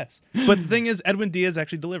badass. But the thing is, Edwin Diaz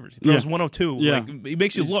actually delivers. He throws 102. Yeah. Like, he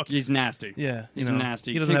makes you look. He's nasty. Yeah. He's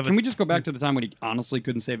nasty. He doesn't have Can we just go back to the time when he honestly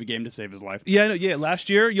couldn't save a game to save his life? Yeah, yeah. Last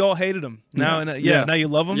year, y'all hated him. Now, now you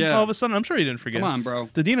love him. Yeah. All of a sudden, I'm sure he didn't forget. Come on, bro.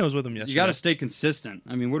 Dino was with him yesterday. You got to stay consistent.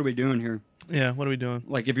 I mean, what are we doing here? Yeah, what are we doing?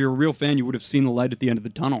 Like, if you're a real fan, you would have seen the light at the end of the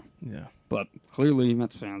tunnel. Yeah. But clearly,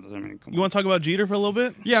 Mets fans. I mean, come on. You want to talk about Jeter for a little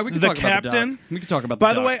bit? Yeah, we can talk about the captain. Doc. We can talk about.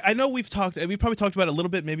 By the way, I know we probably talked about it a little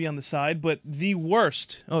bit, maybe on the side, but the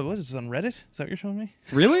worst. Oh, what is this on Reddit? Is that what you're showing me?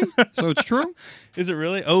 Really? So it's true? Is it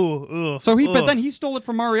really? Oh, ugh. So but then he stole it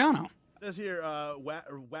from Mariano. It says here,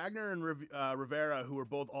 Wagner and Rivera, who were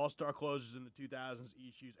both all-star closers in the 2000s,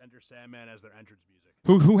 each used Enter Sandman as their entrance music.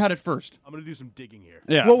 Who had it first? I'm going to do some digging here.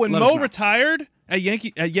 Yeah. Well, when Mo retired at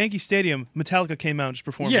Yankee Stadium, Metallica came out and just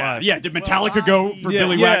performed live. Yeah. Did Metallica go for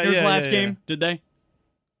Billy Wagner's last game? Did they?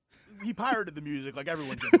 He pirated the music like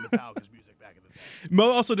everyone did in Metallica's music back back in the day. Mo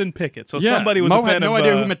also didn't pick it, so somebody was Mo a fan had no of,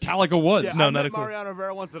 idea who Metallica was. Yeah, No, I not met a clue. Mariano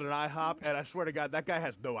Rivera once at an IHOP, and I swear to God, that guy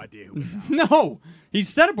has no idea who Metallica is. No, he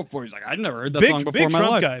said it before. He's like, I'd never heard that song before big in my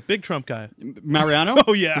Trump life. guy. Big Trump guy. Mariano?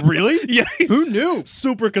 Oh yeah, Really? Yeah. Who knew?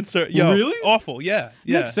 Super concerned. Yo, Really? Awful. Yeah.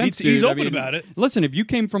 Makes sense, He's dude. open about it. Listen, if you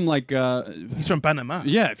came from like, He's from Panama.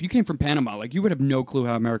 yeah, if you came from Panama, like you would have no clue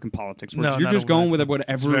how American politics works. No, You're not just a going word. with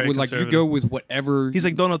whatever. It's very Like you conservative. go with whatever. He's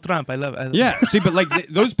like Donald Trump. I love. Yeah, see, but like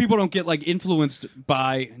those people don't get like influenced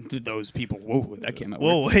by those people. Whoa, that came out.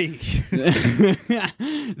 Whoa, hey.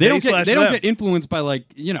 They don't get them. influenced by like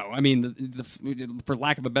I mean, for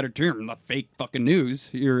lack of a better term, the fake fucking news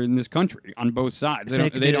here in this country on both sides.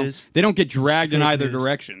 Fake news. They don't get dragged in Fake either news.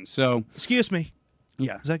 direction. So Excuse me.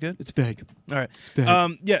 yeah, Is that good? it's fake. All right. fake.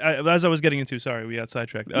 As I was getting into, sorry, we got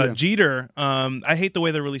sidetracked. Yeah. Jeter, I hate the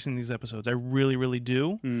way they're releasing these episodes. I really, really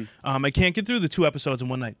do. I can't get through the 2 episodes in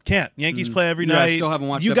one night. Can't. Yankees play every Yeah, I night. still haven't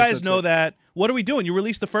watched You guys episode know 6. that. What are we doing? You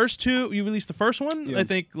release the first 2. You release the first one, Yeah. I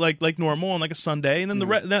think, like normal on like a Sunday, and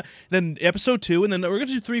then then episode 2, and then we're gonna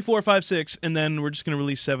do 3, 4, 5, 6, and then we're just gonna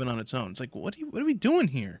release 7 on its own. It's like, what are we doing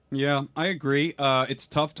here? Yeah, I agree. It's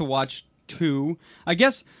tough to watch 2. I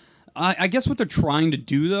guess what they're trying to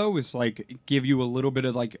do though is like give you a little bit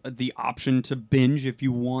of like the option to binge if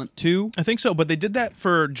you want to. I think so, but they did that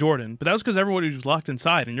for Jordan. But that was because everybody was locked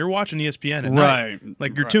inside, and you're watching ESPN at night.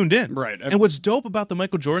 Like you're tuned in. Right. And what's dope about the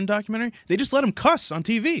Michael Jordan documentary, they just let him cuss on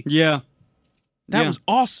TV. Yeah. That was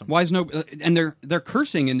awesome. Why is no? And they're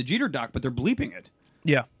cursing in the Jeter doc, but they're bleeping it.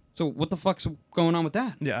 Yeah. So what the fuck's going on with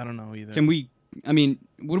that? Yeah, I don't know either. Can we? I mean,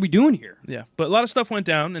 what are we doing here? Yeah, but a lot of stuff went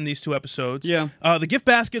down in these 2 episodes. Yeah. The gift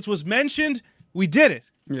baskets was mentioned. We did it.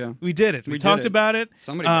 Yeah. We did it. We did talked it. about it.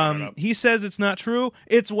 Somebody brought it up. He says it's not true.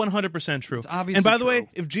 It's 100% true. It's obviously and by the way,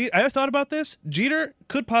 true. if I thought about this, Jeter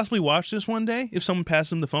could possibly watch this one day if someone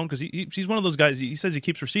passed him the phone, because he's one of those guys. He says he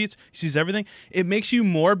keeps receipts. He sees everything. It makes you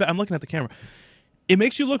more. I'm looking at the camera. It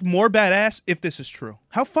makes you look more badass if this is true.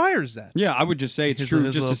 How fire is that? Yeah, I would just say it's Here's true.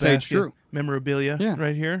 his Just to little say it's basket. true. Memorabilia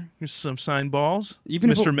right here. Here's some signed balls. Even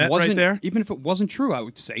if Mr. it Met wasn't, right there. Even if it wasn't true, I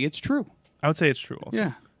would say it's true. I would say it's true also.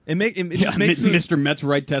 Yeah. It just makes it, Mr. Met's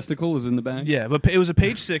right testicle is in the bag. yeah, but it was a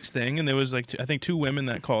page 6 thing, and there was like I think 2 women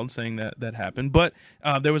that called saying that happened. But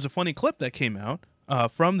there was a funny clip that came out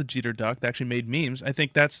from the Jeter doc that actually made memes. I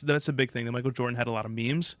think that's a big thing. That Michael Jordan had a lot of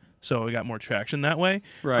memes, so it got more traction that way.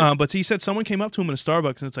 Right. But he said someone came up to him in a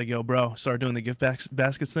Starbucks and it's like, "Yo, bro, start doing the gift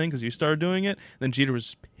baskets thing because you started doing it." Then Jeter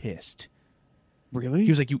was pissed. Really? He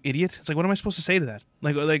was like, "You idiot!" It's like, what am I supposed to say to that?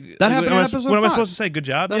 Like That happened what in episode What am I 5. supposed to say? Good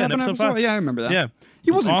job. That Yeah, in happened in episode 5. Yeah, I remember that. Yeah,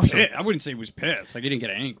 He wasn't awesome. pissed. I wouldn't say he was pissed. Like he didn't get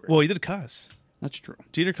angry. Well, he did cuss. That's true.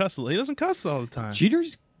 Jeter cussed. He doesn't cuss all the time.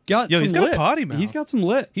 Jeter's got Yo, some he's got lit. a potty mouth. He's got some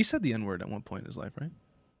lit. He said the N-word at one point in his life, right?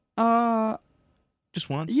 Just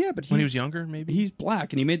once? Yeah, but when he he's- was younger, maybe? He's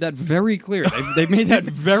black, and he made that very clear. They've made that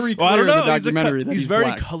very clear Well, I don't in know. the documentary that He's very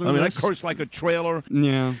black. colorless. like a trailer.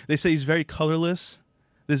 Yeah. They say he's very colorless,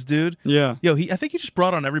 this dude. Yeah. Yo, I think he just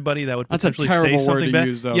brought on everybody that would That's a potentially terrible say word something to bad.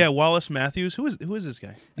 use, though. Yeah, Wallace Matthews. Who is this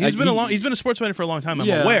guy? He's been a sports writer for a long time, I'm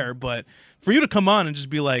Yeah. aware, but for you to come on and just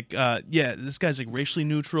be like, yeah, this guy's like racially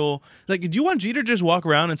neutral. Like, do you want Jeter to just walk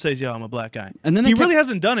around and say, "Yo, I'm a black guy"? And then he they really kept-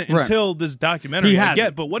 hasn't done it Right. until this documentary. He I hasn't.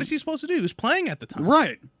 get, but what is he supposed to do? He was playing at the time.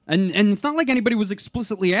 Right. And it's not like anybody was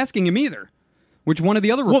explicitly asking him either, which one of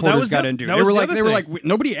the other reporters was got the- into. that They was were the like, other thing.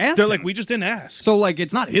 nobody asked. They're him. like, we just didn't ask. So like,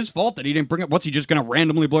 it's not his fault that he didn't bring it. What's he just gonna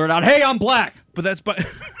randomly blurt out? Hey, I'm black. But that's by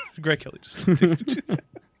Greg Kelly. Just dude.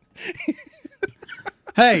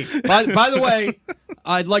 Hey, by the way,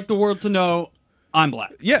 I'd like the world to know I'm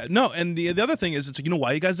black. Yeah, no, and the other thing is, it's like, you know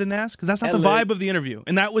why you guys didn't ask? Because that's not the Hello. vibe of the interview,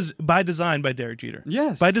 and that was by design by Derek Jeter.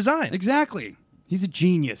 Yes, by design. Exactly. He's a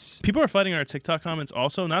genius. People are fighting in our TikTok comments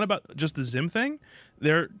also, not about just the Zim thing.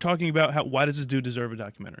 They're talking about why does this dude deserve a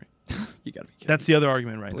documentary? You gotta be kidding. That's the other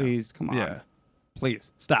argument right now. Please, come on. Yeah,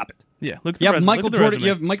 Please stop it. yeah. Look at the You have resume. Michael Look at the Jordan. resume. You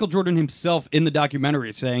have Michael Jordan himself in the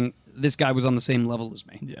documentary saying this guy was on the same level as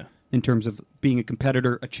me. Yeah. In terms of being a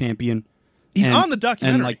competitor, a champion. He's and- on the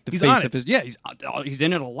documentary. And like the He's face on of it. his. Yeah, he's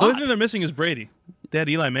in it a The only lot. thing they're missing is Brady. They had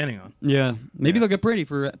Eli Manning on. Yeah, maybe Yeah. they'll get Brady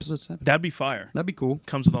for episode 7. That'd be fire. That'd be cool.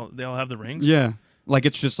 Comes with all. They all have the rings. Yeah, like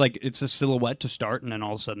it's just like it's a silhouette to start, and then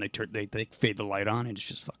all of a sudden they fade the light on, and it's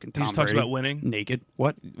just fucking Tom He just talks Brady about winning. naked.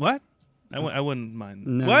 What? What? I wouldn't mind.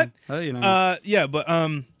 No. What? You know. Yeah, but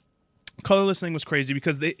colorless thing was crazy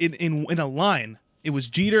because they in a line it was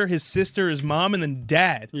Jeter, his sister, his mom, and then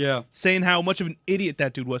Dad. Yeah. Saying how much of an idiot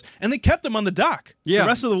that dude was, and they kept him on the dock. Yeah. The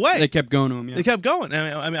rest of the way They kept going to him. Yeah. They kept going.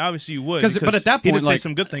 I mean, obviously you would. But at that he point, did say like,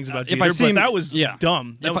 some good things about if Jeter, I see but him- that was yeah.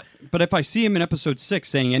 dumb. But if I see him in episode 6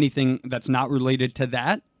 saying anything that's not related to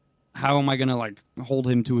that, how am I going to like hold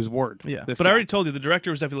him to his word? Yeah, This but guy. I already told you the director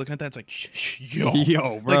was definitely looking at that. It's like,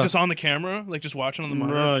 Yo, bro. like just on the camera, like just watching on the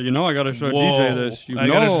monitor. I got to show Whoa. DJ this. I'm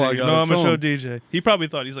gonna show DJ. He probably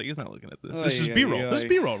thought he's not looking at this. This is B-roll. This is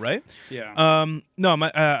B-roll, right? Yeah. No,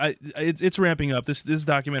 it's ramping up. This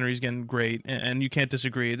documentary is getting great, and you can't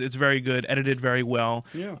disagree. It's very good, edited very well.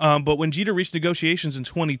 Yeah. But when Jeter reached negotiations in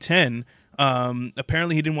 2010,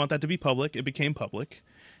 apparently he didn't want that to be public. It became public,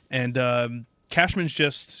 and Cashman's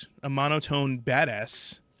just a monotone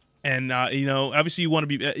badass. And, obviously you want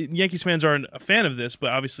to be Yankees fans aren't a fan of this,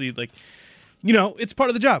 but obviously, like, it's part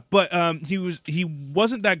of the job. But he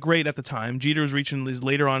wasn't that great at the time. Jeter was reaching his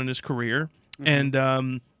later on in his career. Mm-hmm.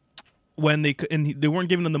 And when they weren't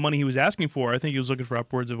giving him the money he was asking for, I think he was looking for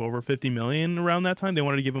upwards of over $50 million around that time. They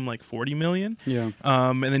wanted to give him like $40 million. Yeah.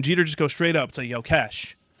 And then Jeter just goes straight up. It's like, yo,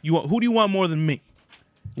 Cash, who do you want more than me?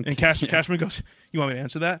 And Cashman goes, you want me to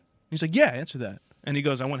answer that? And he's like, yeah, answer that. And he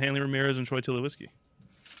goes, I want Hanley Ramirez and Troy Tulowitzki.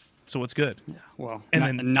 So what's good? Yeah, well,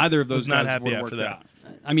 and then neither of those was not guys happy would have after worked that.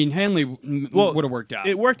 out. I mean, Hanley would have worked out.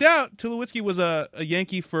 It worked out. Tulowitzki was a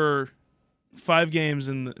Yankee for 5 games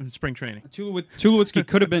in spring training. Tulowitzki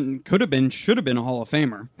should have been a Hall of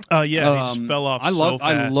Famer. He just fell off. I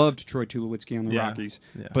fast. loved Troy Tulowitzki on the Rockies.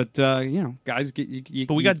 Yeah. But guys get you.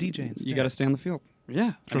 But we got DJ instead. You got to stay on the field.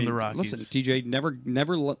 Yeah, from the Rockies. Listen, DJ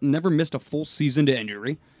never missed a full season to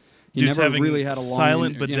injury. He Dude's never having really had a long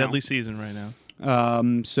silent but deadly season right now.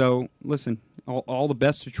 So listen, all the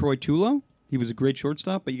best to Troy Tulo. He was a great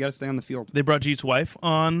shortstop, but you got to stay on the field. They brought Jeet's wife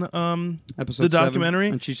on Episode the documentary,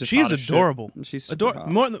 7, and she's adorable. She's adorable.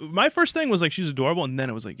 My first thing was like she's adorable, and then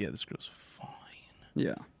it was like, yeah, this girl's fine.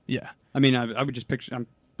 Yeah. I mean, I would just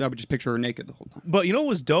picture her naked the whole time. But you know what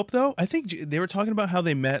was dope though? I think they were talking about how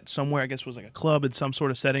they met somewhere. I guess it was like a club in some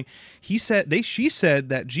sort of setting. She said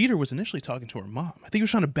that Jeter was initially talking to her mom. I think he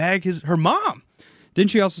was trying to bag her mom.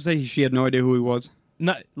 Didn't she also say she had no idea who he was?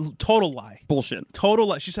 Not total lie. Bullshit. Total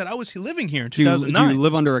lie. She said I was living here in 2009. Do you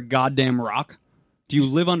live under a goddamn rock? Do you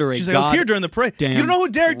live under a She's like, I was here during the parade. You don't know who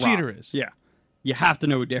Derek Jeter is. Yeah. You have to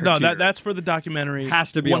know who Derek Jeter is. That's for the documentary.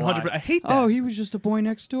 Has to be 100%. I hate that. Oh, he was just a boy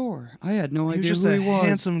next door. I had no idea who he was. He was just a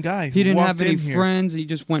handsome guy. He didn't have any friends. He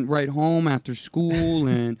just went right home after school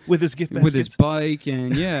and with his gift baskets. With his bike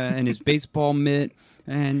and and his baseball mitt.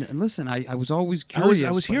 And listen, I was always curious. I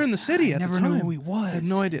was here in the city at the time. I never knew who he was. I had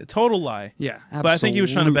no idea. Total lie. Yeah, absolutely. But I think he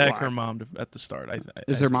was trying to bag her mom at the start.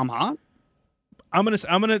 Is her mom hot? I'm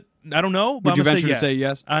gonna. I don't know. But Would you venture to say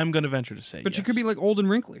yes? I'm gonna venture to say. But yes. she could be like old and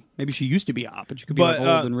wrinkly. Maybe she used to be hot, but she could be like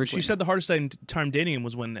old and wrinkly. She said the hardest time dating him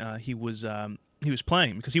was when he was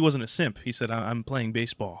playing because he wasn't a simp. He said, "I'm playing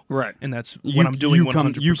baseball, right? And that's what I'm doing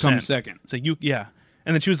 100%. You come second. It's like yeah."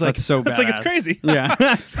 And then she was like, that's so badass. It's like, it's crazy. Yeah,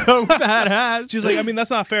 that's so badass. She was like, I mean, that's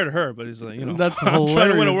not fair to her, but he's like, that's I'm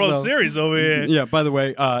trying to win a World Series over here. Yeah, by the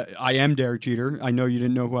way, I am Derek Jeter. I know you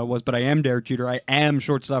didn't know who I was, but I am Derek Jeter. I am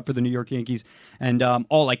shortstop for the New York Yankees, and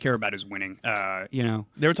all I care about is winning.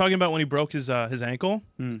 They were talking about when he broke his ankle,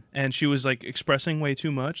 and she was like expressing way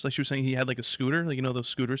too much. Like she was saying he had like a scooter, like those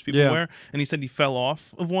scooters people wear, and he said he fell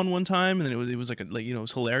off of one time, and then it was like it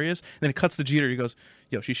was hilarious. And then it cuts to Jeter. He goes,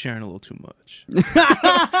 "Yo, she's sharing a little too much."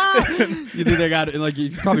 You think they got it? Like you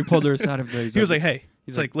probably pulled her aside of those. He was like, "Hey,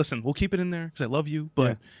 he's like, listen, we'll keep it in there because I love you,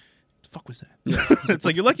 but the fuck was that?" Yeah. It's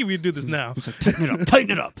like you're lucky we do this now. It's like tighten it up,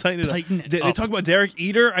 tighten it up, tighten it up. They talk about Derek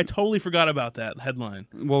Eater. I totally forgot about that headline.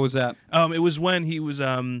 What was that? It was when he was.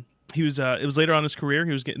 It was later on in his career.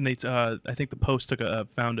 He was getting. I think the Post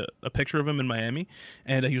found a picture of him in Miami,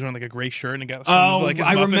 and he was wearing like a gray shirt and got like his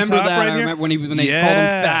I remember top that. Right I remember when they called him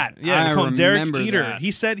fat. Yeah, they called him Derek Eater. That.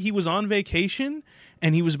 He said he was on vacation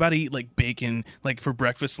and he was about to eat like bacon, like for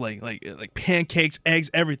breakfast, like pancakes, eggs,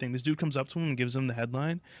 everything. This dude comes up to him and gives him the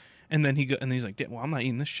headline. And then he's like, "Well, I'm not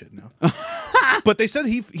eating this shit now." But they said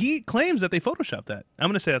he claims that they photoshopped that. I'm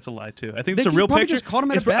gonna say that's a lie too. I think it's a real picture. Just caught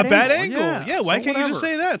him at it's a bad angle. Yeah, why can't you just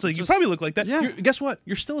say that? It's like you probably look like that. Yeah. Guess what?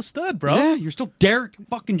 You're still a stud, bro. Yeah, you're still Derek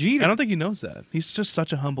fucking Jeter. I don't think he knows that. He's just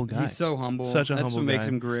such a humble guy. He's so humble. That's what makes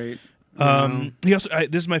him great. He also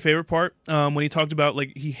this is my favorite part when he talked about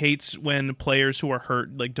like he hates when players who are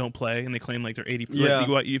hurt like don't play and they claim like they're 80%. Yeah.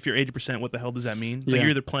 Like, if you're 80%, what the hell does that mean? It's like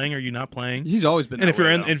you're either playing or you're not playing. He's always been. And if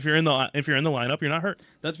you're in the lineup, you're not hurt.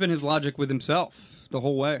 That's been his logic with himself the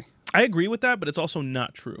whole way. I agree with that, but it's also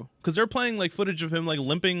not true because they're playing like footage of him like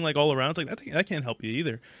limping like all around. It's like that can't help you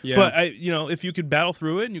either. Yeah. But if you could battle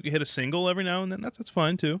through it and you could hit a single every now and then, that's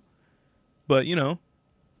fine too. But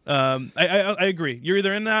I agree. You're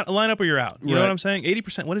either in that lineup or you're out. You know what I'm saying?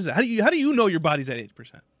 80%. What is that? How do you know your body's at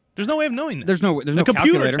 80%? There's no way of knowing that. There's no computer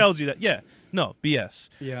calculator. tells you that. Yeah. No BS.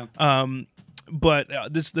 Yeah. But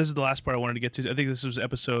this is the last part I wanted to get to. I think this was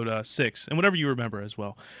episode 6, and whatever you remember as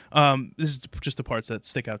well. This is just the parts that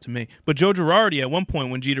stick out to me. But Joe Girardi, at one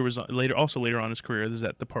point when Jeter was later on in his career, this is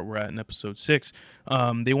at the part we're at in episode 6,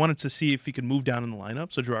 they wanted to see if he could move down in the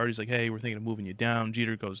lineup. So Girardi's like, hey, we're thinking of moving you down.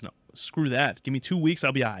 Jeter goes, no, screw that. Give me 2 weeks,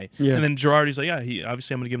 I'll be all right. Yeah. And then Girardi's like, yeah,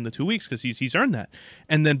 obviously I'm going to give him the 2 weeks because he's earned that.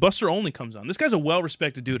 And then Buster Olney comes on. This guy's a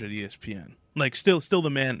well-respected dude at ESPN. Like, still the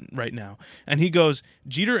man right now. And he goes,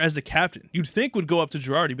 Jeter as the captain, you'd think would go up to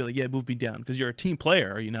Girardi and be like, yeah, move me down because you're a team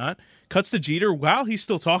player, are you not? Cuts to Jeter while he's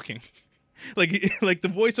still talking. like the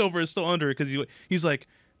voiceover is still under it because he's like,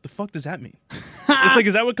 the fuck does that mean? It's like,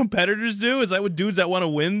 is that what competitors do? Is that what dudes that want to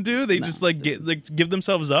win do? They just give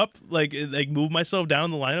themselves up, like move myself down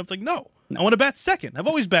in the lineup. It's like, no. I want to bat second. I've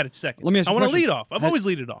always batted second. Let me ask you I want to lead off. I've always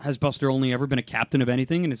leaded off. Has Buster only ever been a captain of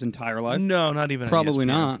anything in his entire life? No, not even. Probably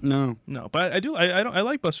not. No. But I do. I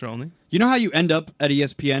like Buster Olney. You know how you end up at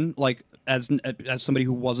ESPN, like as somebody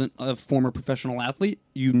who wasn't a former professional athlete?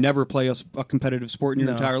 You never play a competitive sport in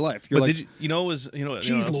your entire life. You're but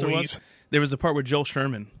there was the part where Joel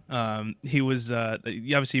Sherman, he was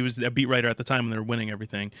obviously he was a beat writer at the time when they were winning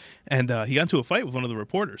everything, and he got into a fight with one of the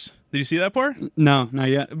reporters. Did you see that part? No, not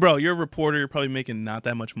yet. Bro, you're a reporter. You're probably making not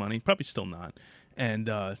that much money. Probably still not. And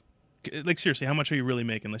like seriously, how much are you really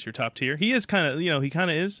making unless you're top tier? He is kind of, he kind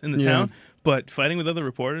of is in the town, but fighting with other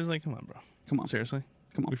reporters, like, come on, bro. Come on, seriously.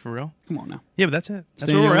 Come on. Are we for real? Come on now. Yeah, but that's it.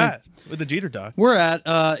 That's where we're at with the Jeter doc. We're at,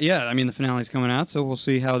 I mean, the finale's coming out, so we'll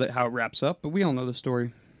see how it wraps up, but we all know the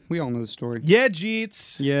story. Yeah,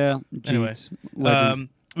 Jeets. Yeah, Jeets. Anyway, Legend.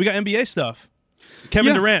 We got NBA stuff.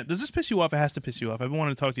 Kevin Durant. Does this piss you off? It has to piss you off. I've been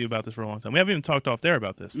wanting to talk to you about this for a long time. We haven't even talked off there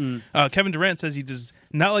about this. Kevin Durant says he does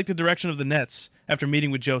not like the direction of the Nets after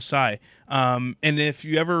meeting with Joe Tsai. And if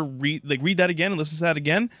you ever read that again and listen to that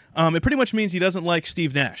again, it pretty much means he doesn't like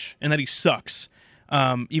Steve Nash and that he sucks,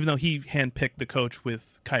 even though he handpicked the coach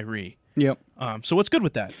with Kyrie. Yep. So what's good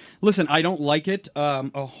with that? Listen, I don't like it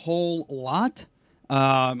a whole lot.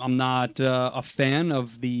 I'm not a fan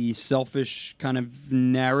of the selfish kind of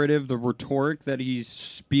narrative, the rhetoric that he's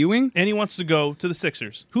spewing. And he wants to go to the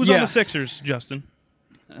Sixers. Who's on the Sixers, Justin?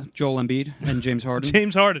 Joel Embiid and James Harden.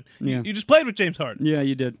 James Harden. Yeah. You just played with James Harden. Yeah,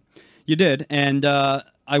 you did. And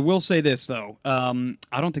I will say this, though.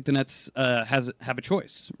 I don't think the Nets have a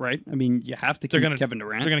choice, right? I mean, you have to keep Kevin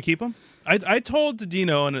Durant. They're going to keep him? I told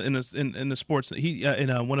Dino in the sports that he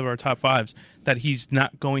in one of our top fives that he's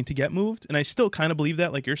not going to get moved, and I still kind of believe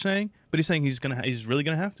that, like you're saying. But he's saying he's really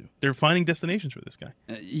going to have to. They're finding destinations for this guy.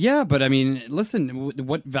 Yeah, but I mean, listen,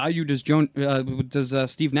 what value does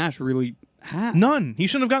Steve Nash really have? None. He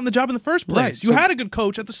shouldn't have gotten the job in the first place. Right, you had a good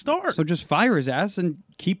coach at the start. So just fire his ass and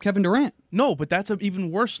keep Kevin Durant. No, but that's an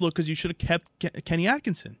even worse look because you should have kept Kenny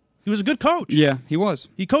Atkinson. He was a good coach. Yeah, he was.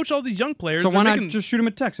 He coached all these young players. So why not just shoot him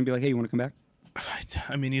a text and be like, hey, you want to come back?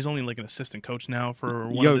 I mean, he's only like an assistant coach now for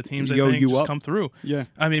one of the teams. I think just come through. Yeah.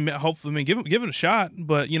 I mean, hopefully, give it a shot.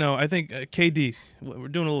 But I think KD, we're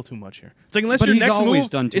doing a little too much here. It's like unless your next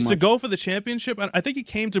move is to go for the championship. I think he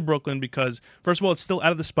came to Brooklyn because first of all, it's still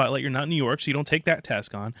out of the spotlight. You're not in New York, so you don't take that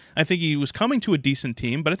task on. I think he was coming to a decent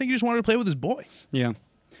team, but I think he just wanted to play with his boy. Yeah.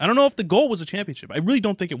 I don't know if the goal was a championship. I really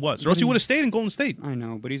don't think it was. Or else he would have stayed in Golden State. I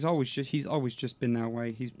know, but he's always just been that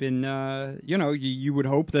way. He's been, you would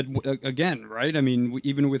hope that again, right? I mean,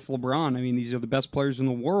 even with LeBron, I mean, these are the best players in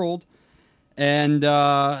the world, and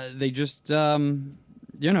they just, they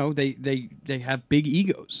have big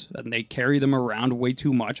egos and they carry them around way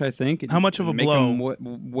too much. I think. How much of a blow?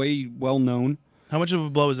 Way well known. How much of a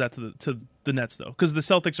blow is that to the Nets though? Because the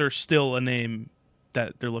Celtics are still a name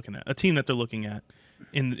that they're looking at, a team that they're looking at.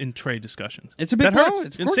 In trade discussions, it's a big blow.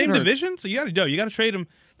 Hurts. In same division, so you got to trade them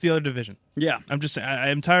to the other division. Yeah, I'm just saying.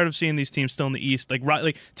 I'm tired of seeing these teams still in the East,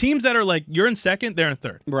 like teams that are like you're in second, they're in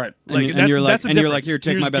third. Right, like and you're like here,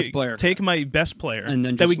 take my best player, and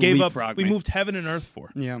then that we gave up. We moved heaven and earth for.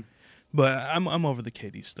 Yeah, but I'm over the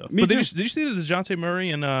KD stuff. Did you see the DeJounte Murray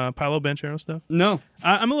and Paolo Banchero stuff? No,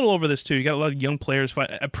 I'm a little over this too. You got a lot of young players fight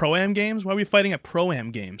at pro-am games. Why are we fighting at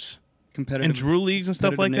pro-am games? Competitive and Drew leagues and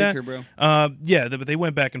stuff like nature, that, bro. But they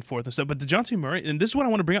went back and forth and stuff. But DeJounte Murray, and this is what I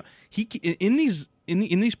want to bring up. He in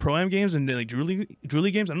these pro-am games and like Drew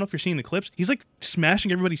league games. I don't know if you're seeing the clips. He's like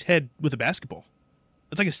smashing everybody's head with a basketball.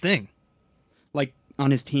 It's like his thing. Like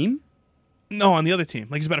on his team? No, on the other team.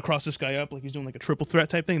 Like he's about to cross this guy up, like he's doing like a triple threat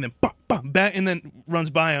type thing, and then bam, bam, back, and then runs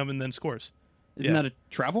by him and then scores. Isn't that a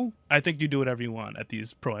travel? I think you do whatever you want at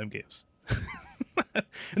these pro-am games.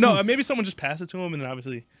 No, maybe someone just pass it to him, and then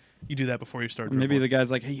obviously. You do that before you start. Maybe the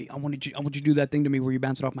guy's like, "Hey, I want you to do that thing to me where you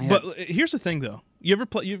bounce it off my head." But here's the thing, though. You ever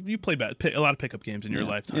play? You played a lot of pickup games in your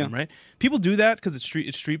lifetime, right? People do that because it's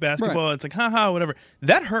street basketball. Right. It's like haha, whatever.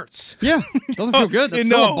 That hurts. Yeah, it doesn't feel good. That's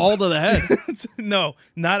still a ball to the head. No,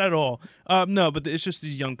 not at all. No, but it's just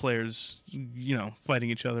these young players, fighting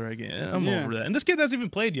each other again. I'm over that. And this kid hasn't even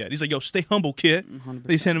played yet. He's like, "Yo, stay humble, kid." 100%.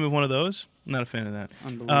 They send him with one of those. I'm not a fan of that.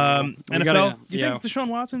 NFL. You think Deshaun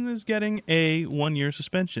Watson is getting a 1-year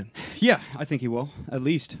suspension? Yeah, I think he will. At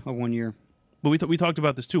least a 1 year. But we talked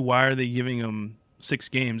about this too. Why are they giving him 6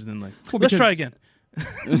 games and then let's try again?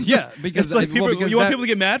 Yeah, because it's like you want people to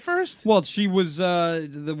get mad first. Well, she was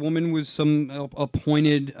the woman was some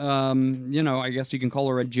appointed. I guess you can call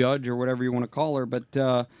her a judge or whatever you want to call her. But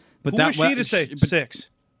who was she to say 6?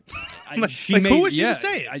 Who is she to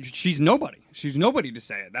say it? She's nobody. She's nobody to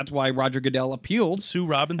say it. That's why Roger Goodell appealed. Sue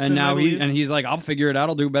Robinson, and now he's like, I'll figure it out.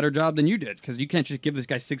 I'll do a better job than you did because you can't just give this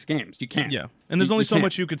guy 6 games. You can't. Yeah, and there's only so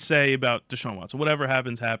much you could say about Deshaun Watson. Whatever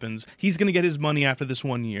happens. He's going to get his money after this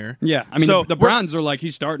 1 year. Yeah, I mean, so the Browns are like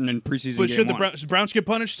he's starting in preseason. But should the Browns get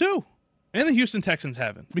punished too? And the Houston Texans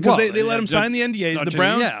haven't because they let him sign the NDAs.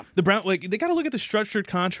 The Browns, they got to look at the structured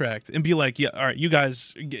contract and be like, yeah, all right, you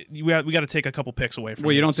guys, we got to take a couple picks away from.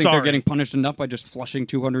 Well, you don't think they're getting punished enough by just flushing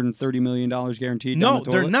 $230 million guaranteed? No,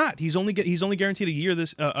 they're not. He's only guaranteed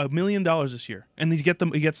 $1 million this year, and he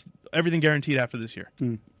gets everything guaranteed after this year.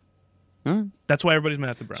 Right. That's why everybody's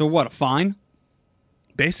mad at the Browns. So what? A fine?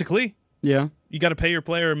 Basically, yeah. You got to pay your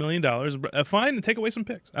player $1 million, a fine, and take away some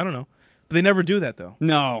picks. I don't know, but they never do that though.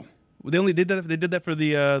 No. They only did that. They did that for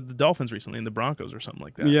the Dolphins recently and the Broncos or something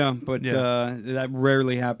like that. Yeah, but that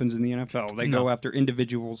rarely happens in the NFL. They go after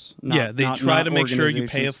individuals. They try to make sure you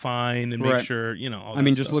pay a fine and make sure all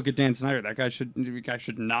that just look at Dan Snyder. That guy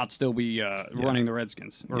should not still be running the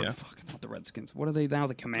Redskins. Or not the Redskins. What are they now?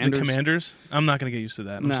 The Commanders. The Commanders. I'm not going to get used to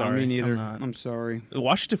that. I'm sorry. Me neither. I'm sorry. The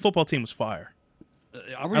Washington football team was fire.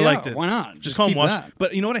 I liked it. Why not? Just call them Washington.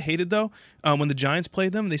 But you know what I hated though? When the Giants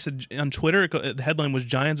played them, they said on Twitter the headline was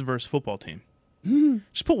Giants versus football team.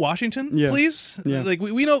 Just put Washington, please. Yeah. Like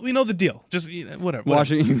we know the deal. Just whatever.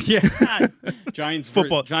 Washington, Giants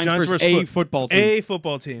football. Giants versus a football team. A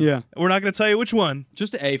football team. Yeah. We're not going to tell you which one.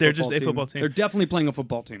 Just a. They're just a football team. They're definitely playing a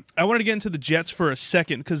football team. I wanted to get into the Jets for a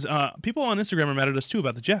second because people on Instagram are mad at us too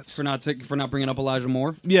about the Jets for not bringing up Elijah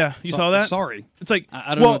Moore. Yeah, you saw that. Sorry, it's like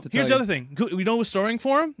I don't know what to tell here's the other thing. We know who's throwing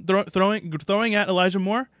for him. Throwing at Elijah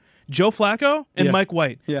Moore. Joe Flacco and Mike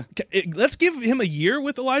White. Yeah. Let's give him a year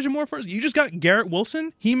with Elijah Moore first. You just got Garrett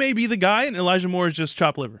Wilson. He may be the guy, and Elijah Moore is just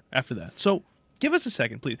chopped liver after that. So give us a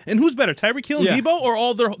second, please. And who's better, Tyreek Hill and Debo, or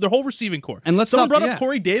all their whole receiving core? And someone brought up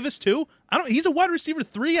Corey Davis too. He's a wide receiver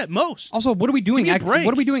 3 at most. Also, what are we doing? What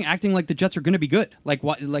are we doing? Acting like the Jets are going to be good? Like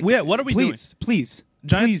what? Like what are we doing? Please,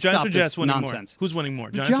 Giants stop or Jets winning nonsense. More? Who's winning more?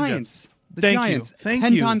 The Giants or Jets? The Giants. Thank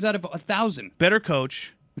 10 you. times out of 1,000. Better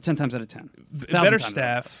coach. 10 times out of 10. Better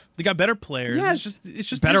staff. They got better players. Yeah, it's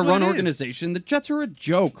just better run organization. The Jets are a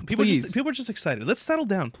joke. People are just excited. Let's settle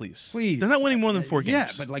down, please. Please. They're not winning more than 4 games.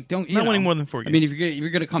 Yeah, but not winning more than 4 games. I mean, if you're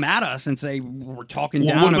going to come at us and say we're talking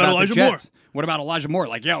down about Elijah the Jets, what about Elijah Moore?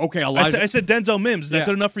 Like, yeah, okay, Elijah. I said Denzel Mims. Is that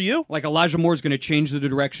good enough for you? Like Elijah Moore's going to change the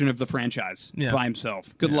direction of the franchise by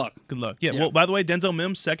himself. Good luck. Good luck. Yeah. Well, by the way, Denzel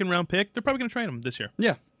Mims, 2nd-round pick. They're probably going to trade him this year.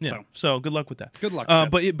 Yeah. Yeah. So good luck with that. Good luck.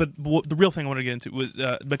 But the real thing I wanted to get into was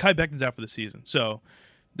Mekhi Becton's out for the season. So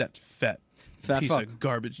that fat piece fuck. of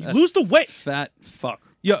garbage. Lose the weight. Fat fuck.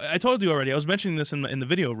 Yeah, I told you already. I was mentioning this in the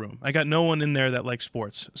video room. I got no one in there that likes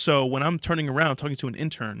sports. So when I'm turning around talking to an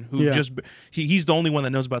intern who he's the only one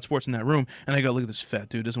that knows about sports in that room, and I go, look at this fat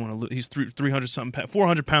dude, doesn't want to lose. He's 300 something,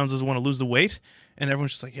 400 pounds, doesn't want to lose the weight, and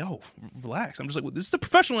everyone's just like, yo, relax. I'm just like, well, this is a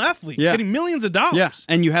professional athlete getting millions of dollars. Yeah,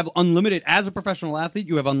 and you have unlimited as a professional athlete.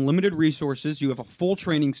 You have unlimited resources. You have a full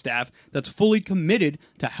training staff that's fully committed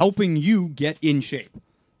to helping you get in shape.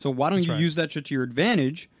 So why don't you use that shit to your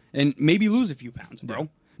advantage? And maybe lose a few pounds, bro. Yeah.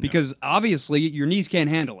 Because obviously your knees can't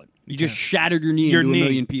handle it. You just shattered your knee into a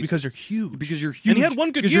million pieces. Because you're huge. Because you're huge. And he had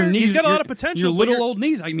one good year. He's got a lot of potential. Your little old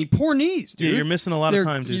knees. I mean, poor knees, dude. Yeah, you're missing a lot of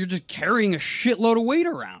time, dude. You're just carrying a shitload of weight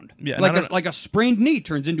around. Yeah, like a sprained knee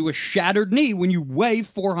turns into a shattered knee when you weigh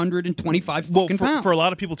 425 fucking pounds. For a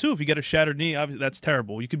lot of people, too, if you get a shattered knee, obviously that's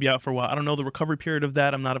terrible. You could be out for a while. I don't know the recovery period of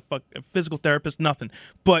that. I'm not a physical therapist, nothing.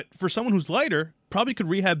 But for someone who's lighter, probably could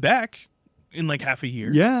rehab back in like half a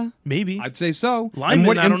year. Yeah. Maybe. I'd say so.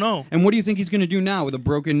 Lineman, I don't know. And what do you think he's going to do now with a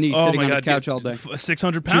broken knee sitting on his couch all day?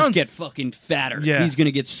 600 pounds. Just get fucking fatter. Yeah. He's going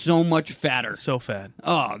to get so much fatter. So fat.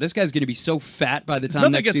 Oh, this guy's going to be so fat by the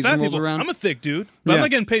time next season rolls around. I'm a thick dude, but I'm not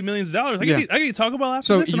getting paid millions of dollars. I can get Taco Bell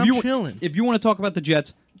after this, and I'm chilling. If you want to talk about the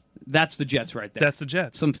Jets, that's the Jets right there. That's the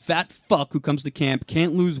Jets. Some fat fuck who comes to camp,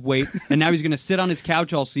 can't lose weight, and now he's going to sit on his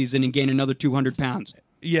couch all season and gain another 200 pounds.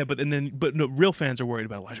 Yeah, but no, real fans are worried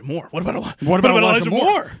about Elijah Moore. What about Elijah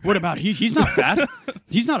Moore? What about he's not fat.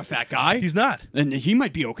 He's not a fat guy. He's not. And he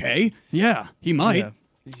might be okay. Yeah, he might. Yeah.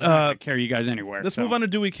 He's not gonna carry you guys anywhere. Let's move on to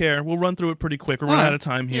Do We Care. We'll run through it pretty quick. We're running out of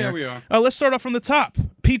time here. Yeah, we are. Let's start off from the top.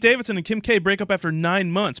 Pete Davidson and Kim K break up after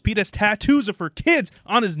 9 months. Pete has tattoos of her kids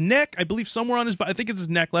on his neck. I believe somewhere on his body. I think it's his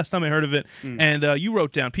neck. Last time I heard of it. And you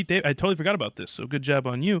wrote down Pete. I totally forgot about this. So good job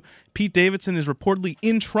on you. Pete Davidson is reportedly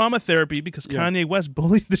in trauma therapy because Kanye West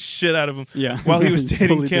bullied the shit out of him. While he was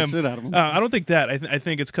dating Kim. The shit out of him. I don't think that. I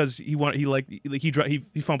think it's because he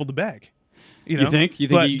fumbled the bag. You think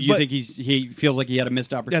he feels like he had a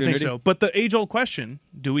missed opportunity? I think so. But the age-old question: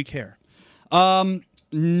 do we care?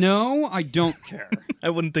 No, I don't care.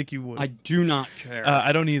 I wouldn't think you would. I do not care.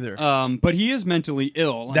 I don't either. But he is mentally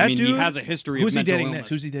ill. That dude, he has a history of mental illness.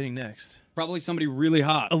 Who's he dating next? Probably somebody really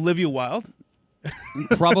hot. Olivia Wilde?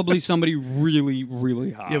 Probably somebody really,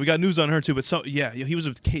 really hot. Yeah, we got news on her too. But he was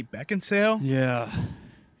with Kate Beckinsale. Yeah.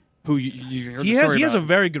 Who you heard he has a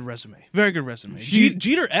very good resume. Very good resume.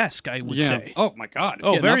 Jeter-esque, I would say. Oh my God.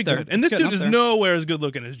 Very good. And this dude is nowhere as good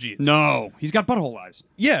looking as Jeets. No, he's got butthole eyes.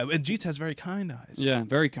 Yeah, and Jeets has very kind eyes. Yeah,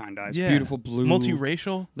 very kind eyes. Yeah. Beautiful blue.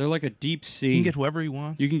 Multiracial. They're like a deep sea. He can get whoever he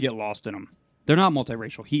wants. You can get lost in them. They're not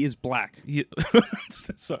multiracial. He is black.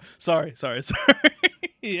 Sorry.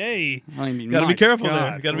 Hey, I mean, gotta be careful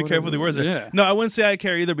God, there. Gotta be careful with the words there. Yeah. No, I wouldn't say I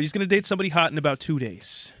care either, but he's gonna date somebody hot in about 2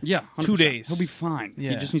 days. Yeah, 100%. 2 days. He'll be fine.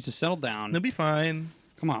 Yeah. He just needs to settle down. He'll be fine.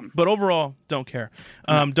 Come on. But overall, don't care.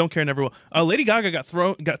 Don't care, never will. Lady Gaga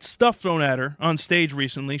got stuff thrown at her on stage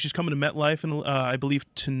recently. She's coming to MetLife, and I believe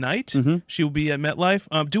tonight she will be at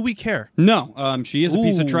MetLife. Do we care? No. She is a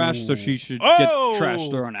piece of trash, so she should get trash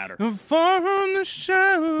thrown at her. Far from the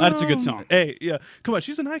shadow. That's a good song. Hey, yeah. Come on,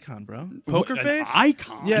 she's an icon, bro. Poker Face? An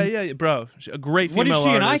icon? Yeah, bro. A great What female is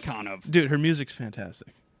she artist. an icon of? Dude, her music's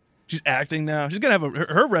fantastic. She's acting now. She's gonna have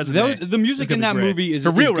her resume. The music in that movie is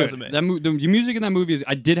her real good. resume. The music in that movie is.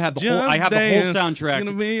 I have the whole soundtrack.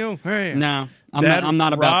 Gonna be okay. No, I'm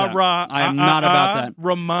not about that. I am not about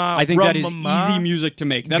that. I think that is easy music to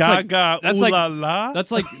make. That's Gaga, that's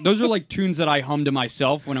like those are like tunes that I hum to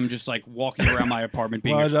myself when I'm just like walking around my apartment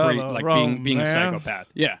being being a psychopath.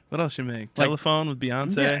 Yeah. What else you make? Telephone with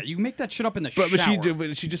Beyonce. Yeah, you make that shit up in the shower.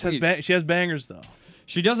 But she just has she has bangers though.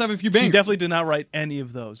 She does have a few bangers. She definitely did not write any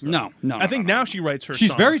of those. Though. No. I think now she writes her She's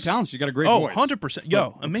songs. very talented. She's got a great voice. 100%.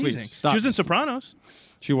 Yo, amazing. Please, stop. She was in Sopranos.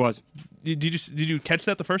 She was. Did you catch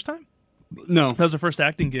that the first time? No. That was her first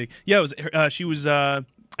acting gig. Yeah, it was. She was.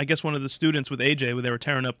 I guess one of the students with AJ when they were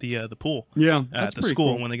tearing up the pool. Yeah, at the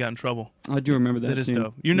school when they got in trouble. I do remember that. That is scene.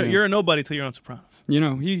 dope. You're a nobody till you're on Sopranos. You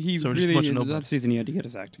know, he so really, just that season he had to get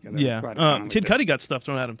his act together. Yeah, Kid Cudi got stuff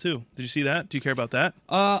thrown at him too. Did you see that? Do you care about that?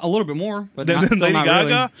 A little bit more, but then Lady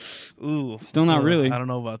Gaga. Really. Ooh, still not really. I don't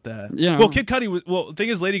know about that. Yeah. Well, Kid Cudi was. Well, the thing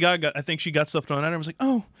is, Lady Gaga. I think she got stuff thrown at her. I was like,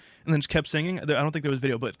 oh. And then just kept singing. I don't think there was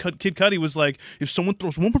video, but Kid Cudi was like, if someone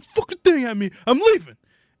throws one more fucking thing at me, I'm leaving.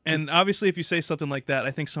 And obviously, if you say something like that,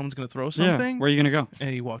 I think someone's going to throw something. Yeah. Where are you going to go? And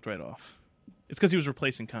he walked right off. It's because he was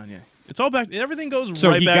replacing Kanye. It's all back. Everything goes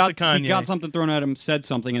right back to Kanye. So he got something thrown at him, said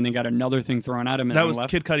something, and then got another thing thrown at him. And that was left?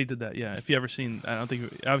 Kid Cudi did that. Yeah. If you ever seen, I don't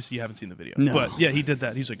think. Obviously, you haven't seen the video. No. But yeah, he did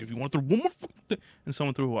that. He's like, if you want to throw one more thing, and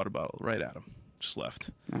someone threw a water bottle right at him, just left.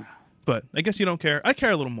 But I guess you don't care. I care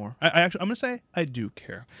a little more. I'm going to say I do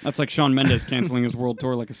care. That's like Shawn Mendes canceling his world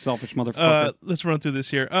tour like a selfish motherfucker. Let's run through this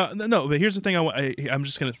here. No, but here's the thing. I'm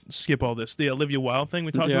just going to skip all this. The Olivia Wilde thing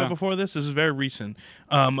we talked about before this. This is very recent.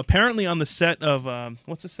 Apparently on the set of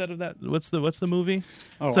what's the set of that? What's the movie?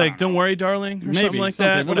 It's like Don't Worry, Darling, or something like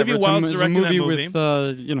that. Olivia Wilde's directing that movie.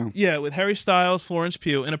 With Yeah, with Harry Styles, Florence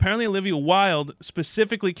Pugh, and apparently Olivia Wilde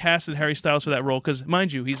specifically casted Harry Styles for that role because,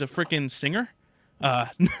 mind you, he's a freaking singer.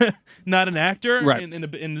 Not an actor, right? And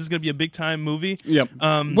this is going to be a big time movie. Yep.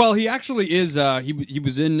 Well, he actually is. He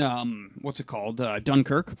was in what's it called,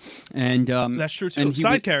 Dunkirk, and that's true too.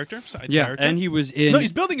 Side character. And he was in. No,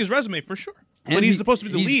 he's building his resume for sure. But he's supposed to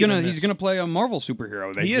be the lead. He's gonna play a Marvel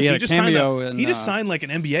superhero. He is. He just signed like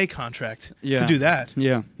an NBA contract to do that.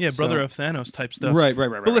 Yeah. Yeah. Brother of Thanos type stuff. Right.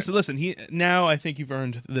 But listen. Now I think you've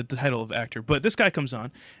earned the title of actor. But this guy comes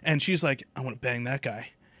on, and she's like, I want to bang that guy.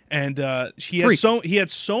 And he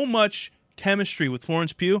had so much chemistry with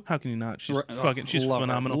Florence Pugh. How can you not? She's she's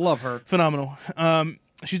phenomenal. Love her. Phenomenal.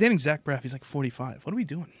 She's dating Zach Braff. He's like 45. What are we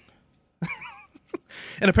doing?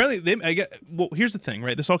 And apparently, here's the thing,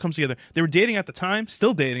 right? This all comes together. They were dating at the time,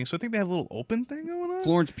 still dating. So I think they have a little open thing going on.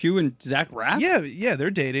 Florence Pugh and Zach Braff. Yeah,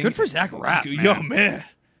 they're dating. Good for Zach Braff. Yo, man.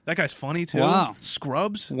 That guy's funny too. Wow.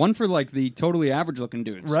 Scrubs. One for like the totally average looking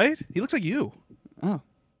dudes. Right? He looks like you. Oh.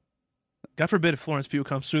 God forbid if Florence Pugh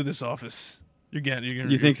comes through this office.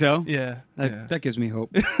 You think so? Yeah. That gives me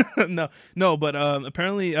hope. no, but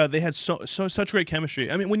apparently they had such great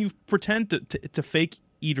chemistry. I mean, when you pretend to fake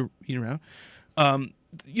eat around,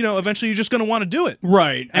 eventually you're just going to want to do it.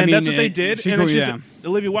 Right. And that's what they did. And then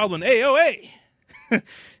Olivia Wilde went, hey.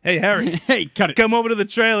 Hey, Harry. Hey, cut it. Come over to the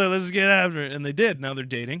trailer. Let's get after it. And they did. Now they're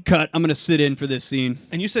dating. Cut. I'm going to sit in for this scene.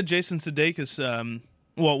 And you said Jason Sudeikis,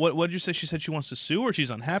 what did you say? She said she wants to sue or she's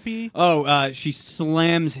unhappy? Oh, she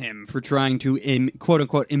slams him for trying to,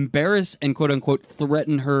 quote-unquote, embarrass and, quote-unquote,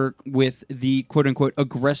 threaten her with the, quote-unquote,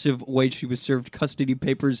 aggressive way she was served custody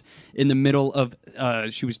papers in the middle of,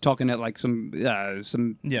 she was talking at, like, some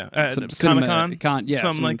Comic-Con?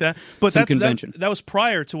 Something like that. But convention. That was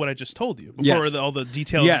prior to what I just told you, before all the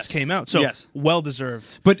details came out. So,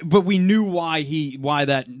 well-deserved. But we knew why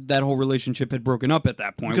that whole relationship had broken up at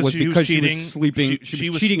that point. Because she was cheating. She was sleeping. She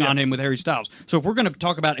was cheating on him with Harry Styles. So if we're going to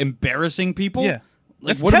talk about embarrassing people,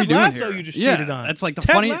 That's what Ted are we doing Lasso here? you just cheated on. That's like the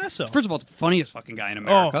Ted funniest. Lasso. First of all, it's the funniest fucking guy in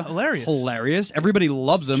America. Oh, hilarious. Everybody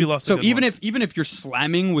loves him. She lost a so good even one. if your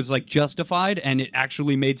slamming was like justified and it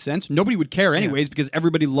actually made sense, nobody would care anyways because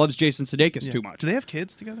everybody loves Jason Sudeikis too much. Do they have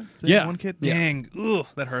kids together? Do they have one kid? Yeah. Dang. Ugh,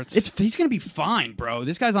 that hurts. He's gonna be fine, bro.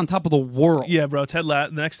 This guy's on top of the world. Yeah, bro. The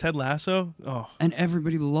next Ted Lasso. Oh. And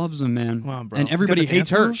everybody loves him, man. Come on, bro. And everybody hates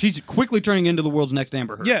her. Move? She's quickly turning into the world's next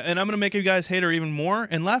Amber Heard. Yeah, and I'm gonna make you guys hate her even more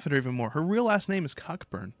and laugh at her even more. Her real last name is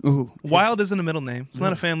Cockburn. Ooh. Wild isn't a middle name. It's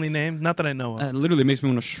not a family name. Not that I know of. It literally makes me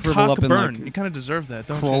want to shrivel up and Cockburn. You kind of deserve that,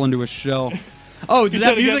 don't crawl you? into a shell. Oh, does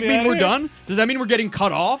that gotta get music me mean outta we're here. done? Does that mean we're getting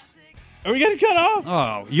cut off? Are we getting cut off?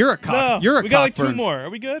 Oh, you're a cock. No, You're a we got like cockburn. 2 more. Are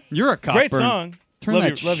we good? You're a cockburn. Great song. Turn love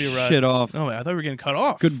that you, Rod. shit off. Oh, I thought we were getting cut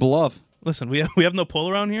off. Good bluff. Listen, we have no pull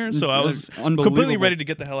around here, so I was Unbelievable. completely ready to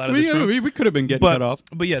get the hell out of this room. We could have been getting cut off.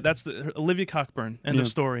 But yeah, that's the Olivia Cockburn. End of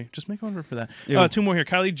story. Just make over for that. Yeah. 2 more here.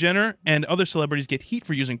 Kylie Jenner and other celebrities get heat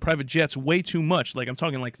for using private jets way too much. Like I'm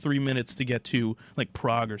talking like 3 minutes to get to like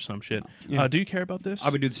Prague or some shit. Yeah. Do you care about this? I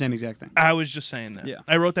would do the same exact thing. I was just saying that. Yeah.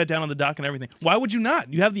 I wrote that down on the doc and everything. Why would you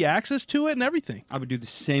not? You have the access to it and everything. I would do the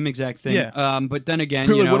same exact thing. Yeah. But then again,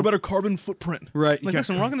 People you are like, know, what about our carbon footprint? Right. Like,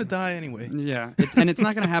 listen, we're all going to die anyway. Yeah. And it's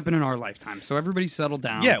not going to happen in our lifetime. So everybody settle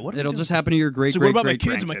down. Yeah, what are we It'll doing? just happen to your great. So great, what about my great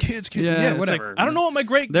kids and my grandkids. kids? Yeah, it's whatever. Like, I don't know what my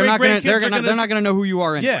great They're not grandkids gonna. are going to. They're not gonna know who you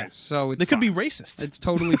are anyway. Yeah. So it's they could be fine. racist. It's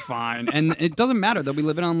totally fine, and it doesn't matter. They'll be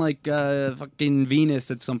living on like fucking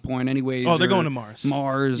Venus at some point, anyways. Oh, they're going to Mars.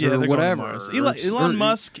 Mars Yeah, or they're whatever. going to Mars. Elon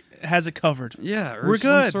Musk has it covered. Yeah, or we're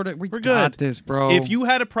some good. we We're got good. this, bro. If you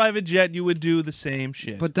had a private jet, you would do the same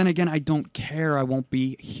shit. But then again, I don't care. I won't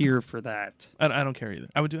be here for that. I don't care either.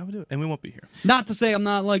 I would do it, and we won't be here. Not to say I'm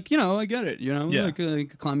not like, I get it. Yeah.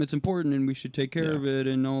 Like climate's important and we should take care of it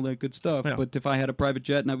and all that good stuff. Yeah. But if I had a private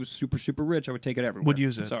jet and I was super, super rich, I would take it everywhere. Would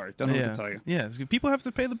use it. Sorry, don't know what to tell you. Yeah, people have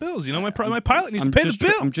to pay the bills. My pilot needs to pay the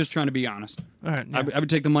bills. I'm just trying to be honest. All right. Yeah. I would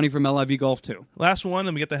take the money from LIV Golf too. Last one,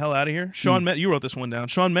 and we get the hell out of here. You wrote this one down.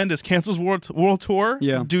 Shawn Mendes cancels world tour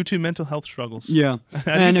due to mental health struggles. Yeah.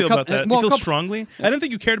 How do you feel about that? You feel strongly? I didn't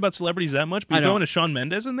think you cared about celebrities that much, but you're throwing a Shawn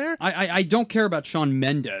Mendes in there? I don't care about Shawn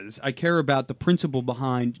Mendes. I care about the principle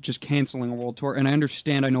behind just canceling a world tour, and I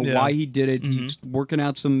understand. I know why he did it. He's working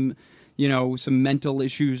out some mental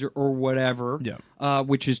issues or whatever. Yeah.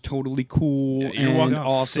 Which is totally cool you're walking and on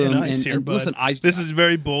awesome. thin ice here, and bud. listen, this is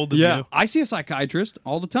very bold of you. I see a psychiatrist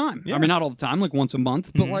all the time. Yeah. I mean, not all the time, like once a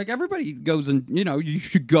month, but like everybody goes and you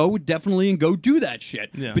should go definitely and go do that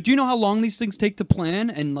shit. Yeah. But do you know how long these things take to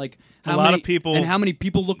plan and like how of people and how many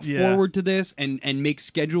people look forward to this and make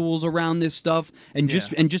schedules around this stuff and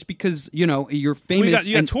just because you're famous.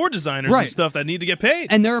 You got tour designers and stuff that need to get paid.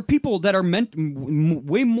 And there are people that are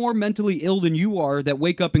way more mentally ill than you are that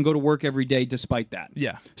wake up and go to work every day despite that.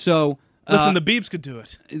 Yeah. So listen, the Biebs could do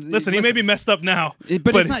it. Listen, he may be messed up now,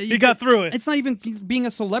 but it's not, he got through it. It's not even being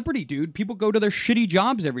a celebrity, dude. People go to their shitty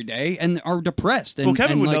jobs every day and are depressed. And,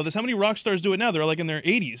 Kevin would know this. How many rock stars do it now? They're like in their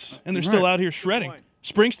 80s, and they're still out here shredding.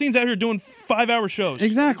 Springsteen's out here doing 5-hour shows.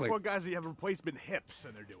 Exactly. Poor guys that have replacement hips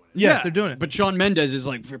and they're doing it. Yeah, they're doing it. But Shawn Mendes is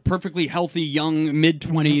like perfectly healthy, young,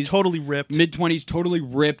 mid-20s. Totally ripped. Mid-20s, totally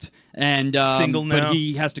ripped. And single now. But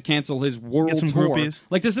he has to cancel his world Get some tour. groupies.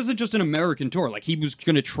 Like, this isn't just an American tour. Like, he was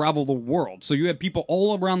going to travel the world. So you have people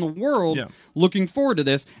all around the world looking forward to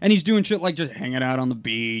this. And he's doing shit like just hanging out on the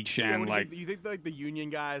beach and you think like the union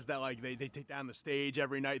guys that like they take down the stage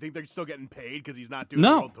every night, you think they're still getting paid because he's not doing the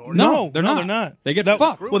world tour? No, they're not. They get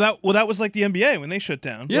fucked. Well, that was like the NBA when they shut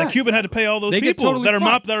down. Yeah. Like Cuban had to pay all those They get people totally that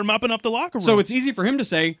fucked. are mopping up the locker room. So it's easy for him to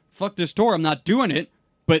say, fuck this tour, I'm not doing it.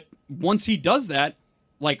 But once he does that,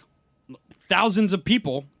 like thousands of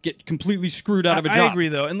people get completely screwed out of a job. I agree,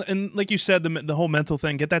 though. And like you said, the whole mental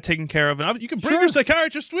thing, get that taken care of. And you can bring your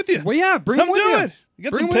psychiatrist with you. Well, yeah, bring him with you. Come do it. You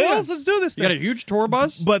got some pills? Let's do this thing. You got a huge tour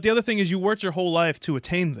bus? But the other thing is you worked your whole life to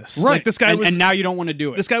attain this. Right. Like this guy and now you don't want to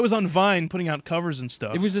do it. This guy was on Vine putting out covers and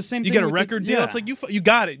stuff. It was the same you thing. You get a record deal. It's like you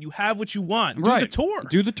got it. You have what you want. Right. Do the tour.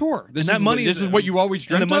 Do the tour. This is what you always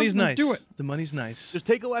dreamt of. And the money's nice. Do it. The money's nice. Just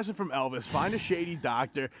take a lesson from Elvis. Find a shady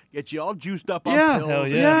doctor. Get you all juiced up on pills. Hell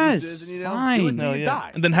yeah. Yes. And, fine. Hell yeah.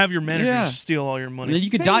 Die. And then have your managers steal all your money. And then you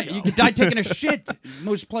could die. You could die taking a shit.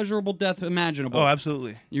 Most pleasurable death imaginable. Oh,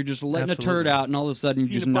 absolutely. You're just letting a turd out, and all of a sudden you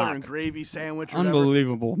just knock. And gravy sandwich. Or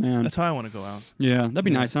Unbelievable, man. That's how I want to go out. Yeah, that'd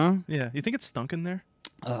be nice, huh? Yeah. You think it stunk in there?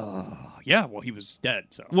 Yeah. Well, he was dead.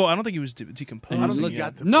 So. Well, I don't think he was decomposed. I don't think he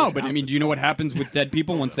got but I mean, do you know what happens with dead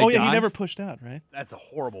people once they die? Oh yeah, he never pushed out, right? That's a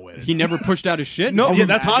horrible way to. He never pushed out his shit. No, yeah,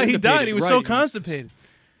 that's why he died. He was so constipated.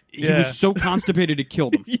 He was so constipated it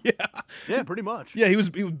killed him. Yeah, pretty much. Yeah, he was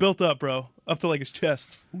built up, bro, up to like his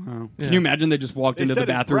chest. Wow. Yeah. Can you imagine they just walked into the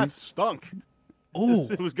bathroom? His breath stunk. Oh,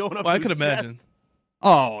 it was going up. Well, I could imagine.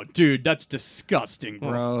 Oh, dude, that's disgusting,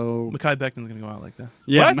 bro. Mekhi Becton's gonna go out like that.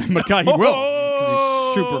 Yeah, Mekhi, he will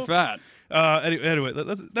because he's super fat. Anyway,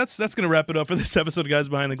 that's gonna wrap it up for this episode of Guys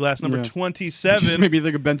Behind the Glass, number 27. Just maybe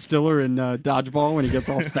think of Ben Stiller in Dodgeball when he gets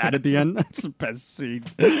all fat at the end. That's the best scene.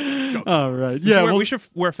 All right, we should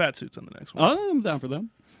wear fat suits on the next one. I'm down for them.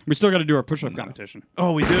 We still got to do our push-up competition.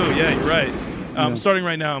 Oh, we do. Yeah, you're right. Starting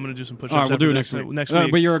right now, I'm gonna do some push-ups. All right, we'll do it next week. Next week,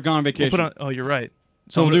 but you're gone on vacation. You're right.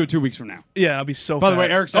 So we'll do it 2 weeks from now. Yeah, I'll be so. By fat. the way,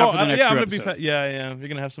 Eric's out for the next I'm 2 gonna be episodes. fat. Yeah. You're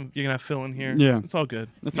gonna have Phil in here. Yeah, it's all good.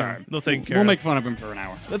 That's all right. They'll take care. We'll make fun of him for an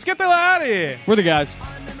hour. Let's get the hell out of here. We're the guys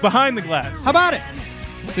behind the glass. How about it?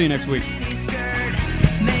 See you next week.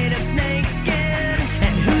 Made of snakeskin.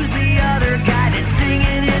 And who's the other guy that's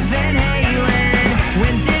singing in Van Halen?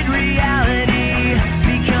 When did reality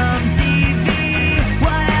become TV?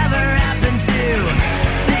 Whatever happened to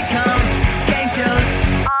sitcoms, game shows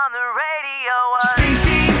on the radio?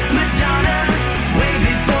 Springsteen, Madonna, way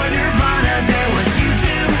before Nirvana, there was U2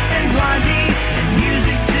 and Blondie, and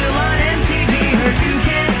music still on MTV. Her 2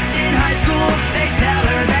 kids in high school, they tell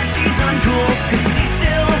her that she's uncool, 'cause she's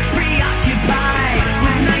still preoccupied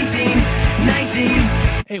with 19.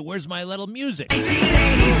 Hey, where's my little music?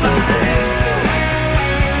 1985.